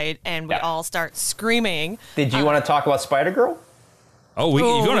side and we all start screaming, did you want to talk about Spider-Girl? Oh, if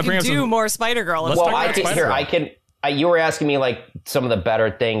you want to bring up some more Spider-Girl, let's talk about Spider-Girl. I can. You were asking me like some of the better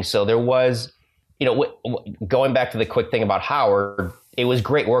things. So there was, going back to the quick thing about Howard, it was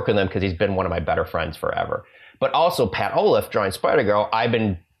great working with him because he's been one of my better friends forever. But also Pat Olaf drawing Spider-Girl, I've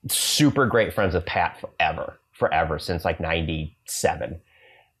been super great friends with Pat forever since like 97.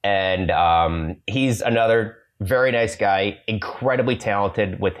 And he's another very nice guy, incredibly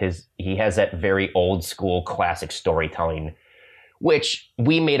talented he has that very old school classic storytelling, which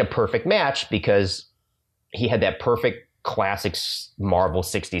we made a perfect match because he had that perfect classic Marvel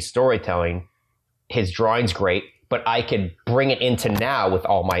 60s storytelling. His drawing's great, but I could bring it into now with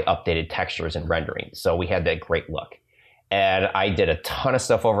all my updated textures and rendering. So we had that great look. And I did a ton of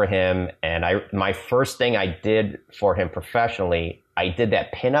stuff over him. And my first thing I did for him professionally, I did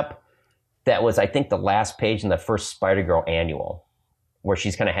that pinup that was, I think, the last page in the first Spider-Girl annual, where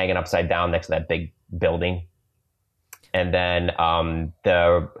she's kind of hanging upside down next to that big building. And then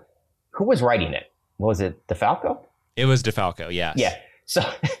who was writing it? What was it, DeFalco? It was DeFalco, yes. Yeah. So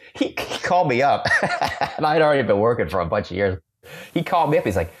he called me up, and I'd already been working for a bunch of years. He called me up.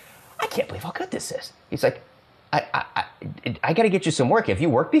 He's like, I can't believe how good this is. He's like, I got to get you some work. Have you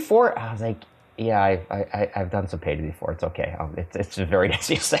worked before? I was like, yeah, I've done some painting before. It's okay. It's very nice of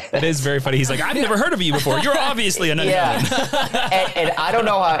you to say that. It is very funny. He's like, I've never heard of you before. You're obviously an unknown. Yeah. and I don't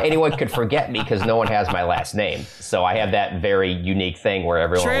know how anyone could forget me because no one has my last name. So I have that very unique thing where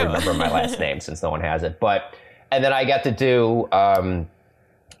everyone will remember my last name since no one has it. And then I got to do, I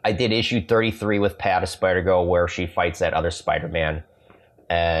did issue 33 with Pat of Spider-Girl where she fights that other Spider-Man.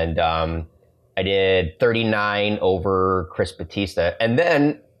 And I did 39 over Chris Batista. And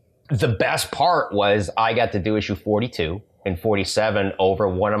then the best part was I got to do issue 42 and 47 over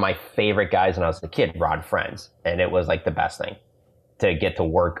one of my favorite guys when I was a kid, Ron Friends. And it was like the best thing to get to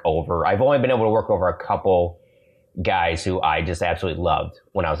work over. I've only been able to work over a couple guys who I just absolutely loved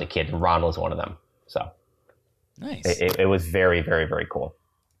when I was a kid. And Ron was one of them. So nice. It was very, very, very cool.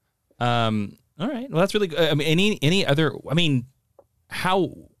 All right. Well, that's really good. I mean, any other,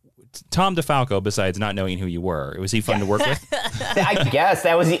 how Tom DeFalco, besides not knowing who you were, was he fun to work with? I guess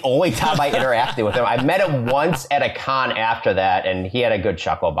that was the only time I interacted with him. I met him once at a con after that, and he had a good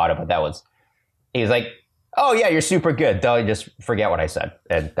chuckle about it, but he was like, oh yeah, you're super good. Don't just forget what I said.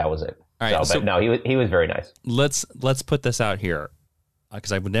 And that was it. All right. But no, he was very nice. Let's put this out here.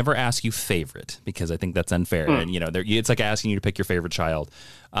 Because I would never ask you favorite, because I think that's unfair. And, it's like asking you to pick your favorite child.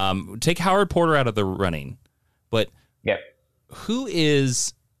 Take Howard Porter out of the running. But who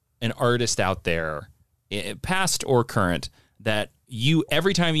is an artist out there, past or current, that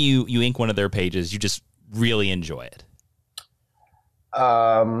every time you ink one of their pages, you just really enjoy it?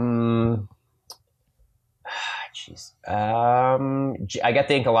 Jeez. I got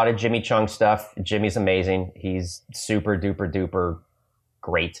to ink a lot of Jimmy Chung stuff. Jimmy's amazing. He's super duper duper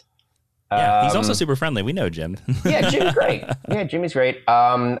great. Yeah, he's also super friendly. We know Jim. Yeah, Jimmy's great. Yeah, Jimmy's great.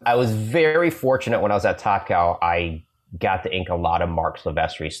 I was very fortunate when I was at Top Cow. I got to ink a lot of Mark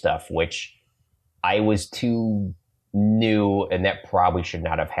Silvestri stuff, which I was too new, and that probably should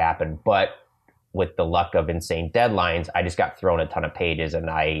not have happened. But with the luck of insane deadlines, I just got thrown a ton of pages, and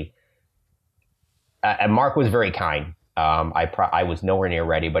Mark was very kind. I was nowhere near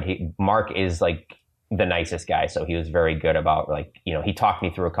ready, but Mark is like the nicest guy, so he was very good about he talked me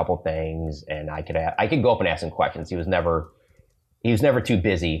through a couple things, and I could go up and ask him questions. He was never too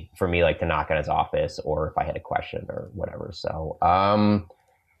busy for me to knock on his office or if I had a question or whatever. So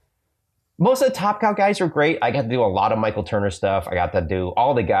most of the Top Cow guys are great. I got to do a lot of Michael Turner stuff. I got to do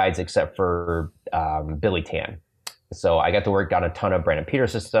all the guides except for Billy Tan. So I got to work on a ton of Brandon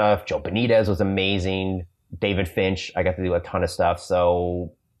Peterson stuff. Joe Benitez was amazing. David Finch, I got to do a ton of stuff.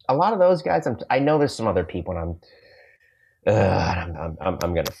 So a lot of those guys, I know there's some other people, and I'm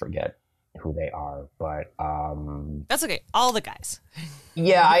going to forget. who they are. But that's okay. All the guys.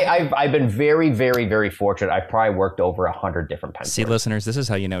 Yeah, I've been very, very, very fortunate. I've probably worked over 100 different pencilers. See, listeners, this is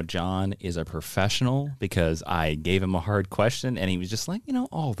how you know John is a professional, because I gave him a hard question and he was just like,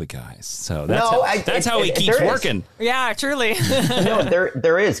 all the guys. So that's how he keeps working. Yeah, truly. No,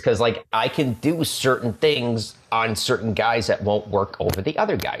 there is, because like I can do certain things on certain guys that won't work over the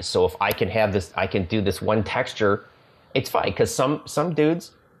other guys. So if I can do this one texture, it's fine, because some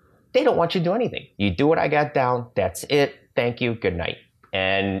dudes, they don't want you to do anything. You do what I got down. That's it. Thank you. Good night.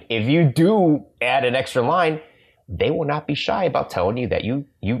 And if you do add an extra line, they will not be shy about telling you that you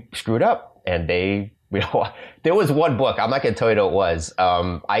screwed up. And there was one book, I'm not going to tell you what it was.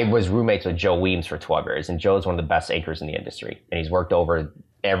 I was roommates with Jawiin for 12 years, and Joe's one of the best inkers in the industry. And he's worked over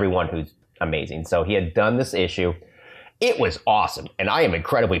everyone who's amazing. So he had done this issue. It was awesome. And I am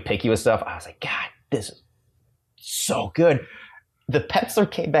incredibly picky with stuff. I was like, God, this is so good. The penciler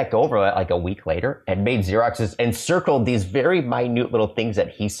came back over like a week later and made Xeroxes and circled these very minute little things that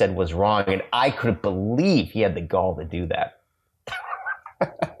he said was wrong. And I couldn't believe he had the gall to do that.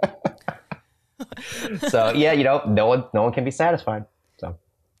 So, yeah, no one can be satisfied. So,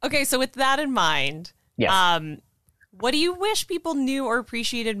 okay, so with that in mind, yes. What do you wish people knew or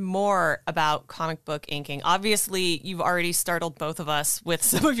appreciated more about comic book inking? Obviously, you've already startled both of us with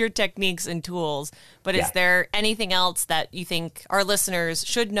some of your techniques and tools, but is there anything else that you think our listeners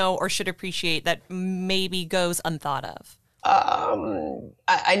should know or should appreciate that maybe goes unthought of?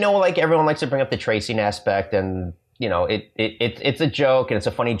 I know, like, everyone likes to bring up the tracing aspect, and it's a joke, and it's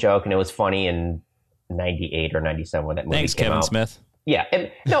a funny joke, and it was funny in 98 or 97 when that movie Thanks, came Kevin out. Smith. Yeah,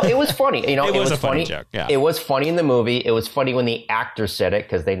 it was funny. It was a funny joke. Yeah. It was funny in the movie. It was funny when the actors said it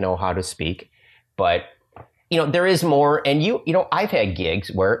because they know how to speak. But there is more. And I've had gigs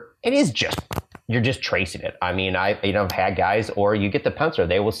where it is you're just tracing it. I mean, I've had guys, or you get the penciler,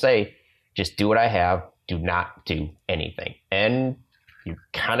 they will say, just do what I have. Do not do anything, and you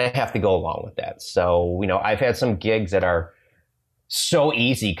kind of have to go along with that. So I've had some gigs that are so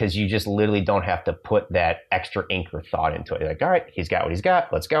easy because you just literally don't have to put that extra ink or thought into it. You're like, all right, he's got what he's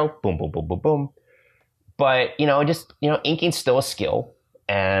got. Let's go. Boom, boom, boom, boom, boom. But, inking's still a skill.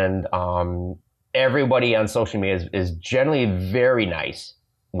 And everybody on social media is generally very nice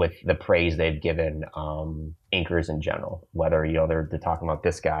with the praise they've given inkers in general, whether, they're talking about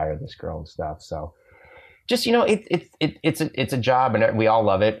this guy or this girl and stuff. So just, it's a job, and we all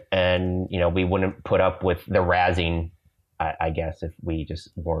love it. And, we wouldn't put up with the razzing, I guess, if we just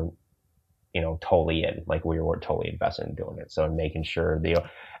weren't, totally in, like we were totally invested in doing it. So making sure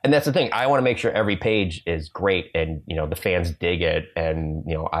and that's the thing, I want to make sure every page is great and, the fans dig it. And,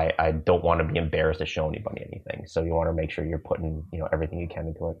 I don't want to be embarrassed to show anybody anything. So you want to make sure you're putting, everything you can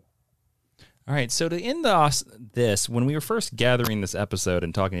into it. All right. So to end this, when we were first gathering this episode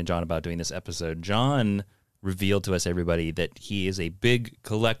and talking to John about doing this episode, John revealed to us, everybody, that he is a big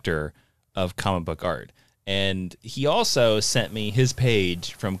collector of comic book art. And he also sent me his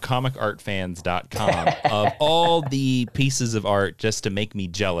page from comicartfans.com of all the pieces of art just to make me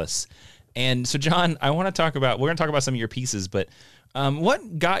jealous. And so, John, we're going to talk about some of your pieces, but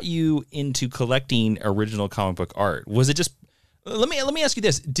what got you into collecting original comic book art? Was it just, let me ask you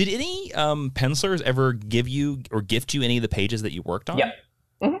this. Did any pencilers ever give you or gift you any of the pages that you worked on? Yep.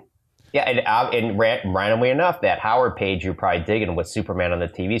 Mm-hmm. Yeah, and randomly enough, that Howard page you're probably digging with Superman on the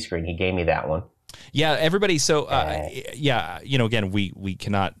TV screen, he gave me that one. Yeah, everybody. So, again, we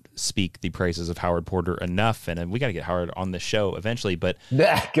cannot speak the praises of Howard Porter enough, and we got to get Howard on the show eventually. But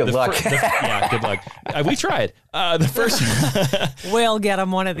good luck. Good luck. We tried. The first, we'll get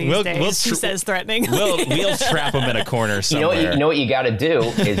him one of these days. She says, threatening. We'll trap him in a corner somewhere. You know what you got to do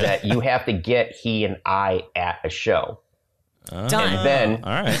is that you have to get he and I at a show. Done. And then,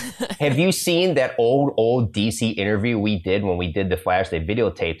 all right. Have you seen that old DC interview we did when we did the Flash? They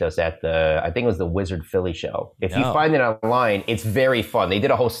videotaped us at I think it was the Wizard Philly show. If you find it online, it's very fun. They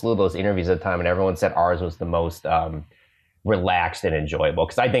did a whole slew of those interviews at the time, and everyone said ours was the most relaxed and enjoyable,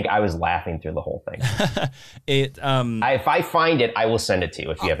 because I think I was laughing through the whole thing. If I find it, I will send it to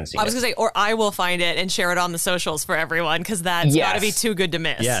you if you haven't seen it. I was going to say, or I will find it and share it on the socials for everyone, because that's got to be too good to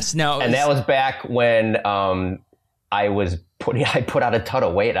miss. Yes. And that was back when I put out a ton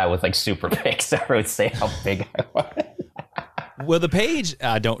of weight. I was like super big, so I would say how big I was. Well, the page,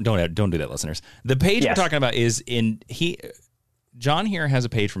 don't do that, listeners. The page we're talking about is John here has a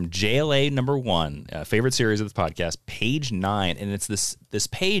page from JLA #1, favorite series of the podcast, page 9, and it's this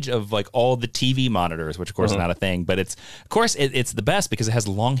page of like all the TV monitors, which of course is not a thing, but it's the best because it has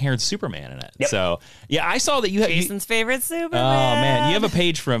long-haired Superman in it. Yep. So yeah, I saw that you have Jason's favorite Superman. Oh man, you have a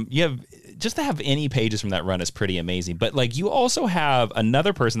page just to have any pages from that run is pretty amazing. But like, you also have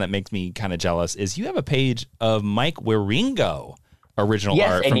another person that makes me kind of jealous is you have a page of Mike Wieringo original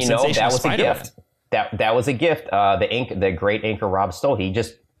art from Sensational that was Spider-Man. a gift. That was a gift. The great inker Rob Stoll, he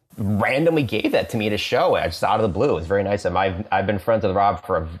just randomly gave that to me at a show, just out of the blue. It was very nice of him. I've been friends with Rob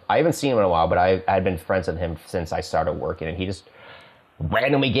I haven't seen him in a while, but I've been friends with him since I started working, and he just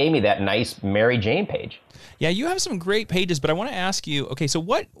randomly gave me that nice Mary Jane page. Yeah, you have some great pages, but I want to ask you, okay, so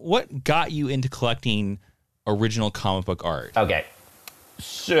what got you into collecting original comic book art? Okay.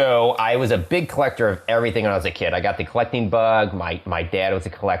 So I was a big collector of everything when I was a kid. I got the collecting bug. My dad was a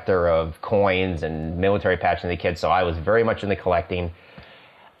collector of coins and military patches as a kid, so I was very much into collecting.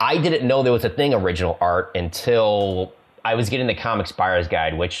 I didn't know there was a thing, original art, until I was getting the Comics Buyer's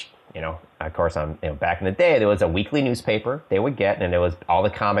Guide, which, of course, back in the day, there was a weekly newspaper they would get, and there was all the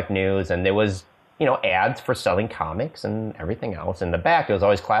comic news, and there was, ads for selling comics and everything else. In the back, there was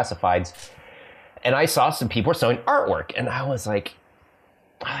always classifieds. And I saw some people were selling artwork, and I was like,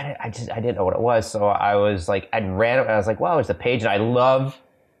 I didn't know what it was. So I was like, I was like, well, there's a page, and I love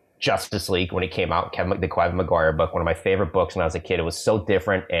Justice League when it came out, the Kevin Maguire book, one of my favorite books when I was a kid. It was so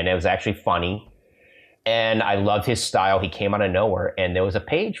different, and it was actually funny. And I loved his style. He came out of nowhere, and there was a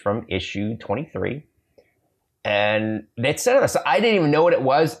page from issue 23. And they sent it. So I didn't even know what it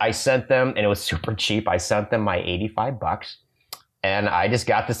was. I sent them, and it was super cheap. I sent them my $85, and I just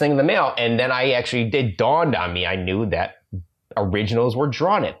got this thing in the mail. And then it dawned on me. I knew that originals were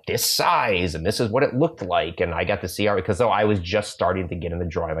drawn at this size, and this is what it looked like. And I got to see art because I was just starting to get into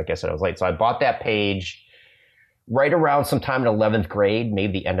drawing. Like I said, I was late. So I bought that page right around sometime in 11th grade,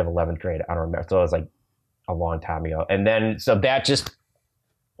 maybe the end of 11th grade. I don't remember. So it was like a long time ago. And then, so that just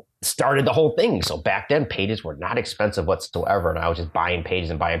started the whole thing. So back then, pages were not expensive whatsoever. And I was just buying pages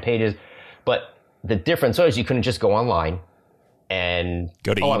and buying pages. But the difference was you couldn't just go online and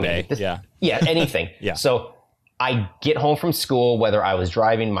go to eBay. Yeah, anything. Yeah. So I get home from school, whether I was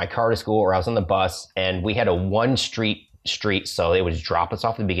driving my car to school or I was on the bus, and we had a one street, so they would just drop us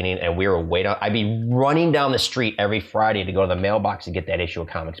off at the beginning, and we were way down. I'd be running down the street every Friday to go to the mailbox to get that issue of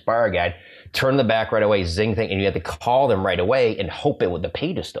Comics Buyer Guide, turn the back right away, zing thing, and you had to call them right away and hope the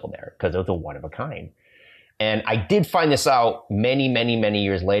page is still there because it was a one of a kind. And I did find this out many, many, many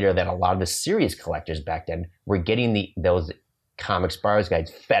years later that a lot of the serious collectors back then were getting those Comics Buyers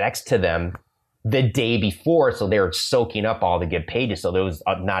Guides FedEx to them the day before, so they were soaking up all the good pages. So there was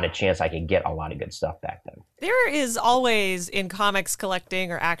not a chance I could get a lot of good stuff back then. There is always, in comics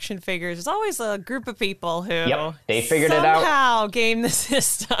collecting or action figures, there's always a group of people who they figured it out. Somehow game the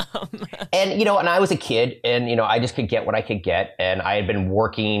system. And, and I was a kid, and, I just could get what I could get. And I had been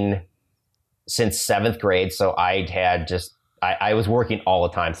working since 7th grade, so I was working all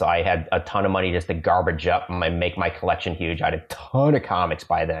the time. So I had a ton of money just to garbage up and make my collection huge. I had a ton of comics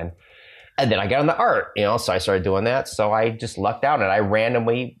by then. And then I got on the art, so I started doing that. So I just lucked out, and I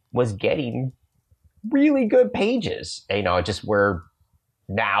randomly was getting really good pages, just where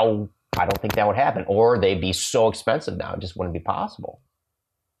now I don't think that would happen, or they'd be so expensive now. It just wouldn't be possible.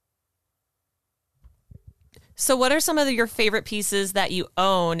 So what are some of your favorite pieces that you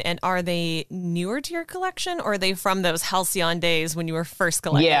own, and are they newer to your collection, or are they from those halcyon days when you were first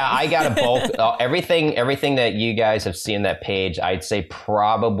collecting? Yeah, I got a bulk. Everything that you guys have seen that page, I'd say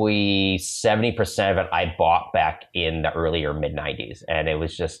probably 70% of it I bought back in the earlier mid-90s. And it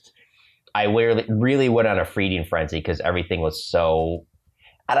was just, I really went on a feeding frenzy because everything was so,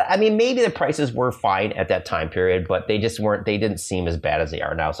 I mean, maybe the prices were fine at that time period, but they didn't seem as bad as they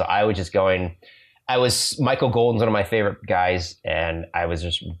are now. So I was just Michael Golden's one of my favorite guys, and I was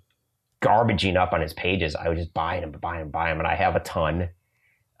just garbaging up on his pages. I was just buying them, and I have a ton.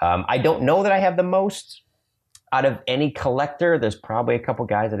 I don't know that I have the most out of any collector. There's probably a couple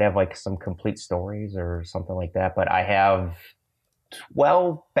guys that have like some complete stories or something like that, but I have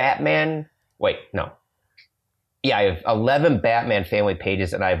 12 Batman. Wait, no. Yeah, I have 11 Batman family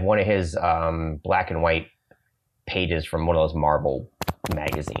pages, and I have one of his black and white pages from one of those Marvel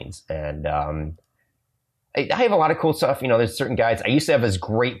magazines. And I have a lot of cool stuff. There's certain guys. I used to have this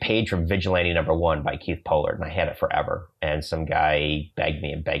great page from Vigilante #1 by Keith Pollard, and I had it forever. And some guy begged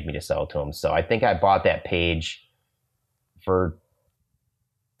me to sell it to him. So I think I bought that page for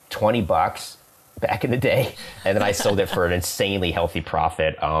 $20 back in the day, and then I sold it for an insanely healthy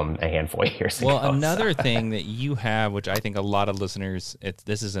profit a handful of years ago. Well, another thing that you have, which I think a lot of listeners,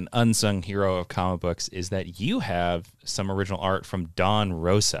 this is an unsung hero of comic books, is that you have some original art from Don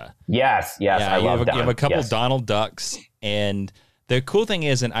Rosa. Yes, I love Don. You have a couple Donald Ducks, and the cool thing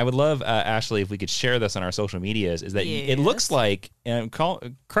is, and I would love, Ashley, if we could share this on our social medias, is that it looks like, and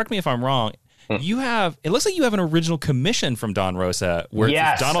correct me if I'm wrong, it looks like you have an original commission from Don Rosa where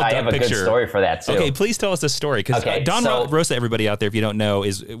yes, it's Donald I Duck have a picture. good story for that too. Okay, please tell us this story because Rosa, everybody out there, if you don't know,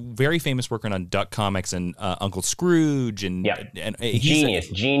 is very famous working on Duck Comics and Uncle Scrooge and he's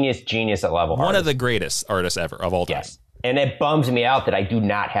genius at level. One of the greatest artists ever of all time. Yes, and it bums me out that I do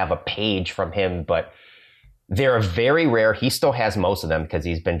not have a page from him, but they're very rare. He still has most of them because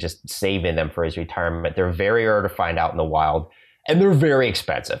he's been just saving them for his retirement. They're very rare to find out in the wild. And they're very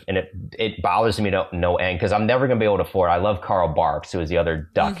expensive, and it bothers me to no end because I'm never going to be able to afford. I love Carl Barks, who is the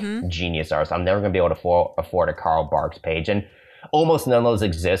other Duck genius artist. I'm never going to be able to afford a Carl Barks page, and almost none of those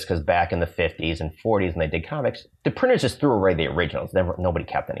exist because back in the 50s and 40s when they did comics, the printers just threw away the originals. Nobody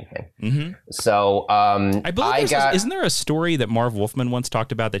kept anything. So I believe isn't there a story that Marv Wolfman once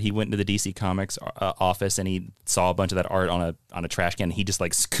talked about that he went into the DC Comics office and he saw a bunch of that art on a trash can and he just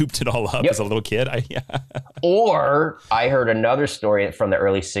like scooped it all up as a little kid? Or I heard another story from the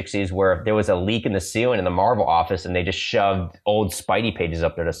early 60s where there was a leak in the ceiling in the Marvel office and they just shoved old Spidey pages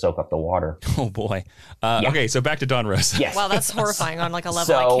up there to soak up the water. Oh boy. Okay, so back to Don Rosa. Yes. Wow, that's horrifying on like a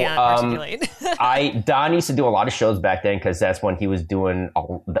level I can't articulate. Don used to do a lot of shows back then because that's when he was doing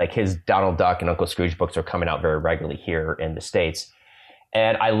like his Donald Duck and Uncle Scrooge books are coming out very regularly here in the States.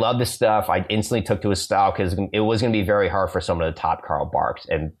 And I love this stuff. I instantly took to his style because it was going to be very hard for someone of the top Carl Barks.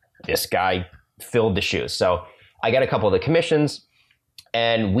 And this guy filled the shoes. So I got a couple of the commissions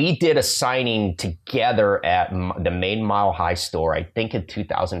and we did a signing together at the Main Mile High store, I think in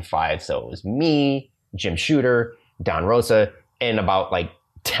 2005. So it was me, Jim Shooter, Don Rosa, and about like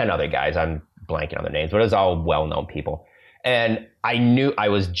 10 other guys. I'm blanking on their names, but it was all well-known people. And I knew I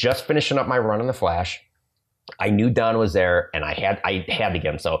was just finishing up my run on the Flash. I knew Don was there and I had to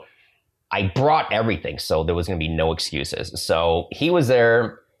get him. So I brought everything. So there was going to be no excuses. So he was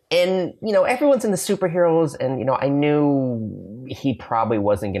there and, everyone's in the superheroes and, I knew he probably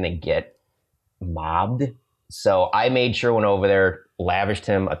wasn't going to get mobbed. So I made sure went over there, lavished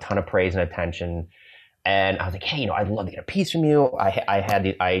him a ton of praise and attention. And I was like, hey, I'd love to get a piece from you. He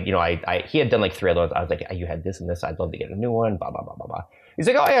had done like 3 other ones. I was like, you had this and this. I'd love to get a new one, blah, blah, blah, blah, blah. He's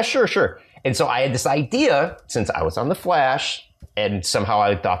like, oh yeah, sure. And so I had this idea, since I was on the Flash, and somehow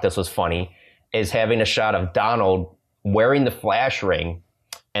I thought this was funny, is having a shot of Donald wearing the Flash ring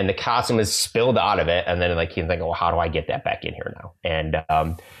and the costume is spilled out of it. And then he's like, well, how do I get that back in here now?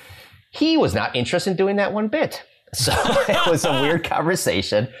 And he was not interested in doing that one bit. So it was a weird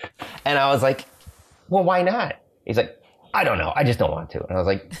conversation. And I was like, well, why not? He's like, I don't know. I just don't want to. And I was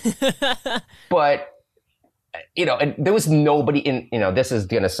like, but, and there was nobody in, this is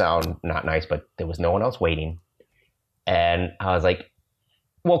going to sound not nice, but there was no one else waiting. And I was like,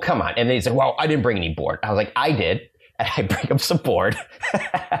 well, come on. And then he's like, well, I didn't bring any board. I was like, I did. And I bring him some board.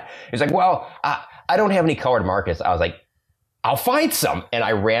 He's like, well, I don't have any colored markers. I was like, I'll find some. And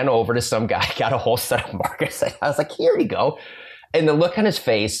I ran over to some guy, got a whole set of markers. And I was like, here you go. And the look on his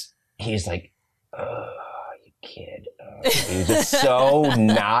face, he's like, oh, you kid. He was just so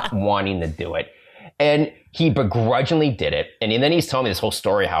not wanting to do it. And he begrudgingly did it. And then he's telling me this whole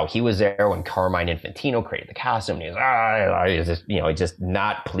story, how he was there when Carmine Infantino created the costume. And he was just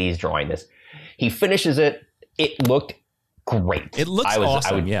not pleased drawing this. He finishes it. It looked great. It looks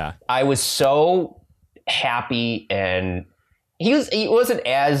awesome, yeah. I was so happy, and he wasn't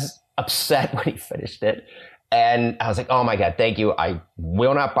as upset when he finished it. And I was like, oh my God, thank you. I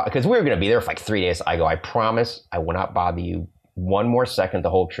will not, because we were going to be there for like 3 days. I go, I promise I will not bother you one more second the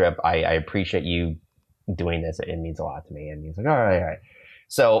whole trip. I appreciate you doing this. It means a lot to me. And he's like, all right.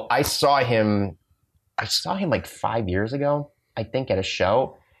 So I saw him like 5 years ago, I think, at a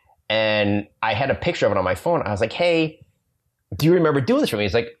show. And I had a picture of it on my phone. I was like, hey, do you remember doing this for me?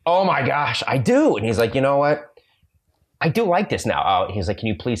 He's like, oh my gosh, I do. And he's like, you know what? I do like this now. He's like, can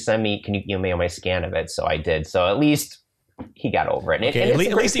you please can you email my scan of it? So I did. So at least he got over it. Okay, at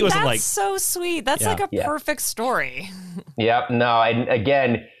least he wasn't That's so sweet. That's like a perfect story. Yep. No, and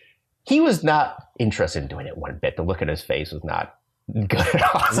again, he was not interested in doing it one bit. The look at his face was not good at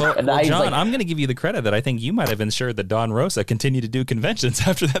all. Well, John, I'm going to give you the credit that I think you might have ensured that Don Rosa continued to do conventions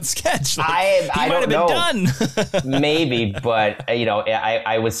after that sketch. Like, I might have been done. Maybe, but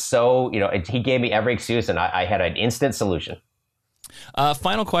I was so, he gave me every excuse and I had an instant solution.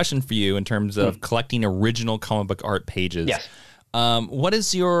 Final question for you in terms of collecting original comic book art pages. Yes. What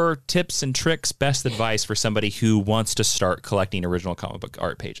is your tips and tricks, best advice for somebody who wants to start collecting original comic book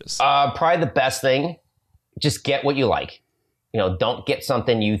art pages? Probably the best thing, just get what you like. Don't get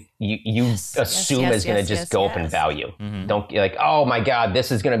something you assume is going to just go up in value. Mm-hmm. Don't like, oh my God,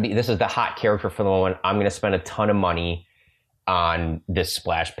 this is the hot character for the moment. I'm going to spend a ton of money on this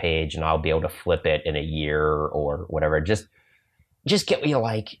splash page and I'll be able to flip it in a year or whatever. Just just get what you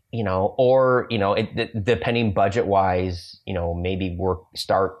like, or, depending budget wise, maybe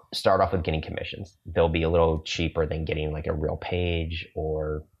start off with getting commissions. They'll be a little cheaper than getting like a real page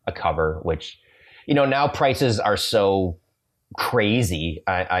or a cover, which, now prices are so crazy.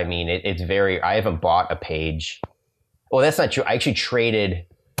 I mean, I haven't bought a page. Well, that's not true. I actually traded,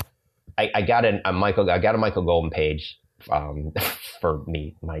 I got a Michael Golden page, for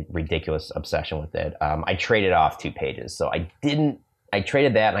me, my ridiculous obsession with it. I traded off 2 pages. So I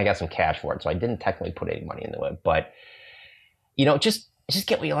traded that and I got some cash for it. So I didn't technically put any money into it, but just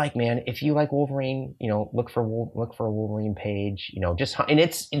get what you like, man. If you like Wolverine, look for a Wolverine page, and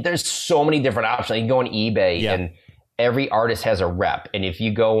there's so many different options. You can go on eBay and every artist has a rep. And if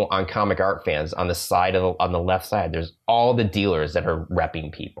you go on Comic Art Fans on the left side, there's all the dealers that are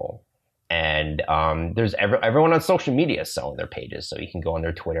repping people. And there's everyone on social media selling their pages. So you can go on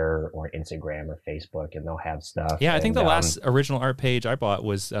their Twitter or Instagram or Facebook and they'll have stuff. Yeah, I think the last original art page I bought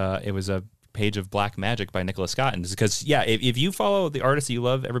was it was a page of Black Magic by Nicholas Scott. And because, if you follow the artists that you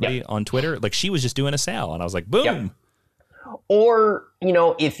love, everybody on Twitter, like she was just doing a sale. And I was like, boom. Yep. Or,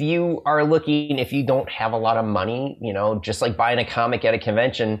 if you are looking, if you don't have a lot of money, just like buying a comic at a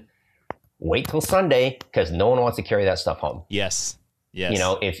convention, wait till Sunday because no one wants to carry that stuff home. Yes.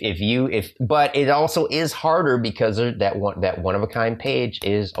 But it also is harder because that one of a kind page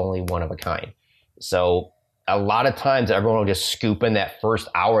is only one of a kind. So a lot of times everyone will just scoop in that first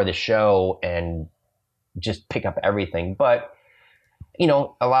hour of the show and just pick up everything. But, a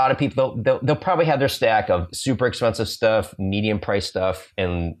lot of people, they'll probably have their stack of super expensive stuff, medium price stuff,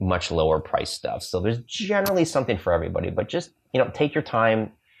 and much lower price stuff. So there's generally something for everybody, but just, take your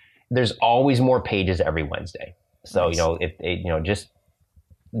time. There's always more pages every Wednesday. So, nice. Just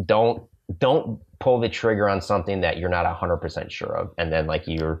don't pull the trigger on something that you're not 100% sure of. And then like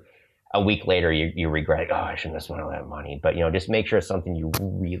a week later, you regret, I shouldn't have spent all that money. But, just make sure it's something you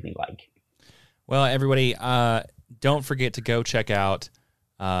really like. Well, everybody, don't forget to go check out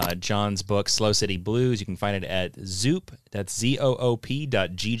John's book, Slow City Blues. You can find it at Zoop. That's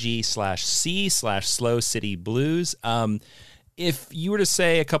ZOOP.GG/C/Slow City Blues. If you were to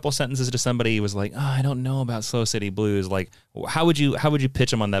say a couple sentences to somebody who was like, I don't know about Slow City Blues, like how would you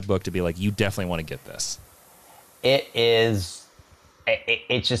pitch them on that book to be like, you definitely want to get this? It's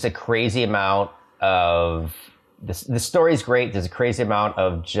just a crazy amount of the story's great. There's a crazy amount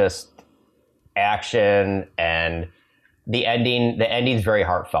of just action, and the ending's very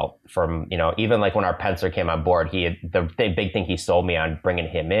heartfelt. From even like when our penciler came on board, the big thing he sold me on bringing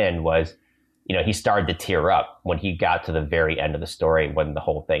him in was, he started to tear up when he got to the very end of the story, when the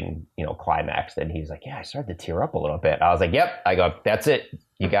whole thing, climaxed. And he's like, I started to tear up a little bit. I was like, yep. I go, that's it.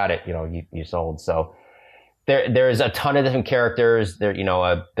 You got it. You sold. So there's a ton of different characters there.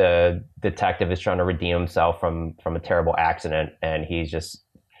 The detective is trying to redeem himself from a terrible accident. And he's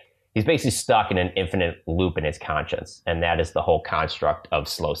basically stuck in an infinite loop in his conscience. And that is the whole construct of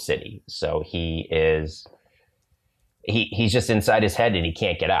Slow City. So he's just inside his head and he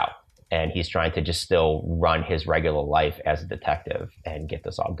can't get out. And he's trying to just still run his regular life as a detective and get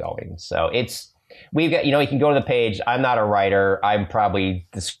this all going. So we've got, you can go to the page. I'm not a writer. I'm probably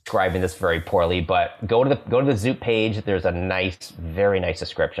describing this very poorly, but go to the Zoop page. There's a very nice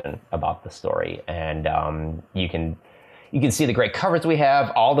description about the story. And you can see the great covers we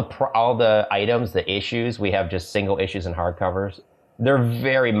have, all the items, the issues. We have just single issues and hardcovers. They're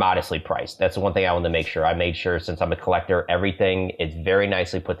very modestly priced. That's the one thing I wanted to make sure. I made sure, since I'm a collector, everything is very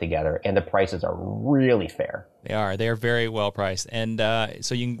nicely put together, and the prices are really fair. They are. They are very well priced. And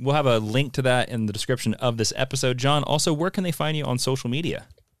so we'll have a link to that in the description of this episode. John, also, where can they find you on social media?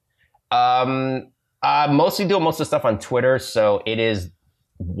 Mostly do most of the stuff on Twitter. So it is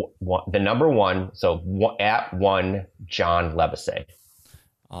the number 1. So @1 John Livesay.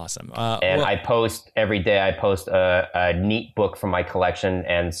 Awesome. I post every day. I post a neat book from my collection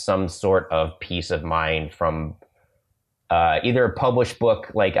and some sort of piece of mine from either a published book.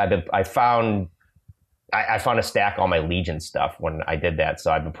 Like I found I found a stack of all my Legion stuff when I did that.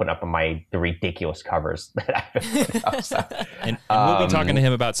 So I've been putting up the ridiculous covers that I've been putting up. So, and we'll be talking to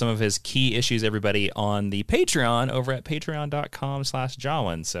him about some of his key issues, everybody, on the Patreon over at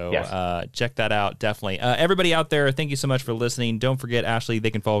patreon.com/Jawiin. So yes. Check that out, definitely. Everybody out there, thank you so much for listening. Don't forget, Ashley, they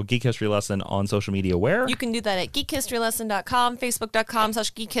can follow Geek History Lesson on social media where? You can do that at geekhistorylesson.com,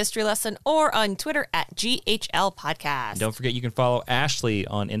 facebook.com/geekhistorylesson, or on Twitter at GHL Podcast. Don't forget, you can follow Ashley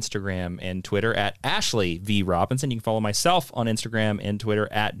on Instagram and Twitter at Ashley V. Robinson. You can follow myself on Instagram and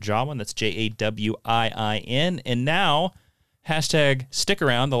Twitter at Jawiin. That's JAWIIN. And now, hashtag stick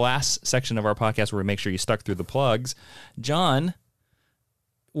around, the last section of our podcast where we make sure you stuck through the plugs. John,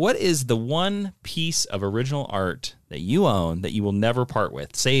 what is the one piece of original art that you own that you will never part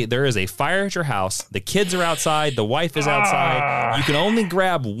with? Say there is a fire at your house, the kids are outside, the wife is outside. You can only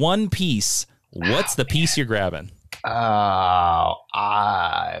grab one piece. What's the piece you're grabbing? Crap.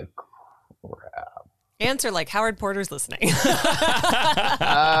 Answer like Howard Porter's listening.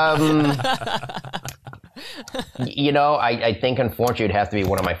 I think unfortunately it'd have to be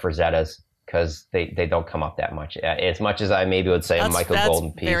one of my Frazettas because they don't come up that much. As much as I maybe would say a Michael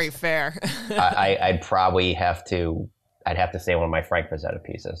Golden piece. Very fair. I'd probably have to say one of my Frank Frazetta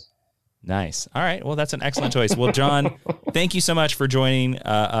pieces. Nice. All right. Well, that's an excellent choice. Well, John, thank you so much for joining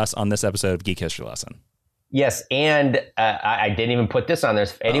us on this episode of Geek History Lesson. Yes, and I didn't even put this on there.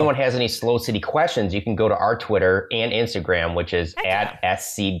 If anyone has any Slow City questions, you can go to our Twitter and Instagram, which is at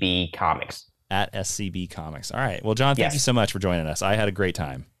SCB Comics. At SCB Comics. All right. Well, John, thank you so much for joining us. I had a great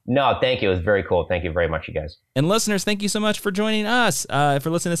time. No, thank you. It was very cool. Thank you very much, you guys. And listeners, thank you so much for joining us, for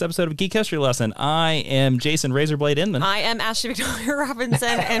listening to this episode of Geek History Lesson. I am Jason Razorblade Inman. I am Ashley Victoria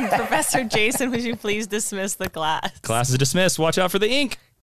Robinson. And Professor Jason, would you please dismiss the class? Class is dismissed. Watch out for the ink.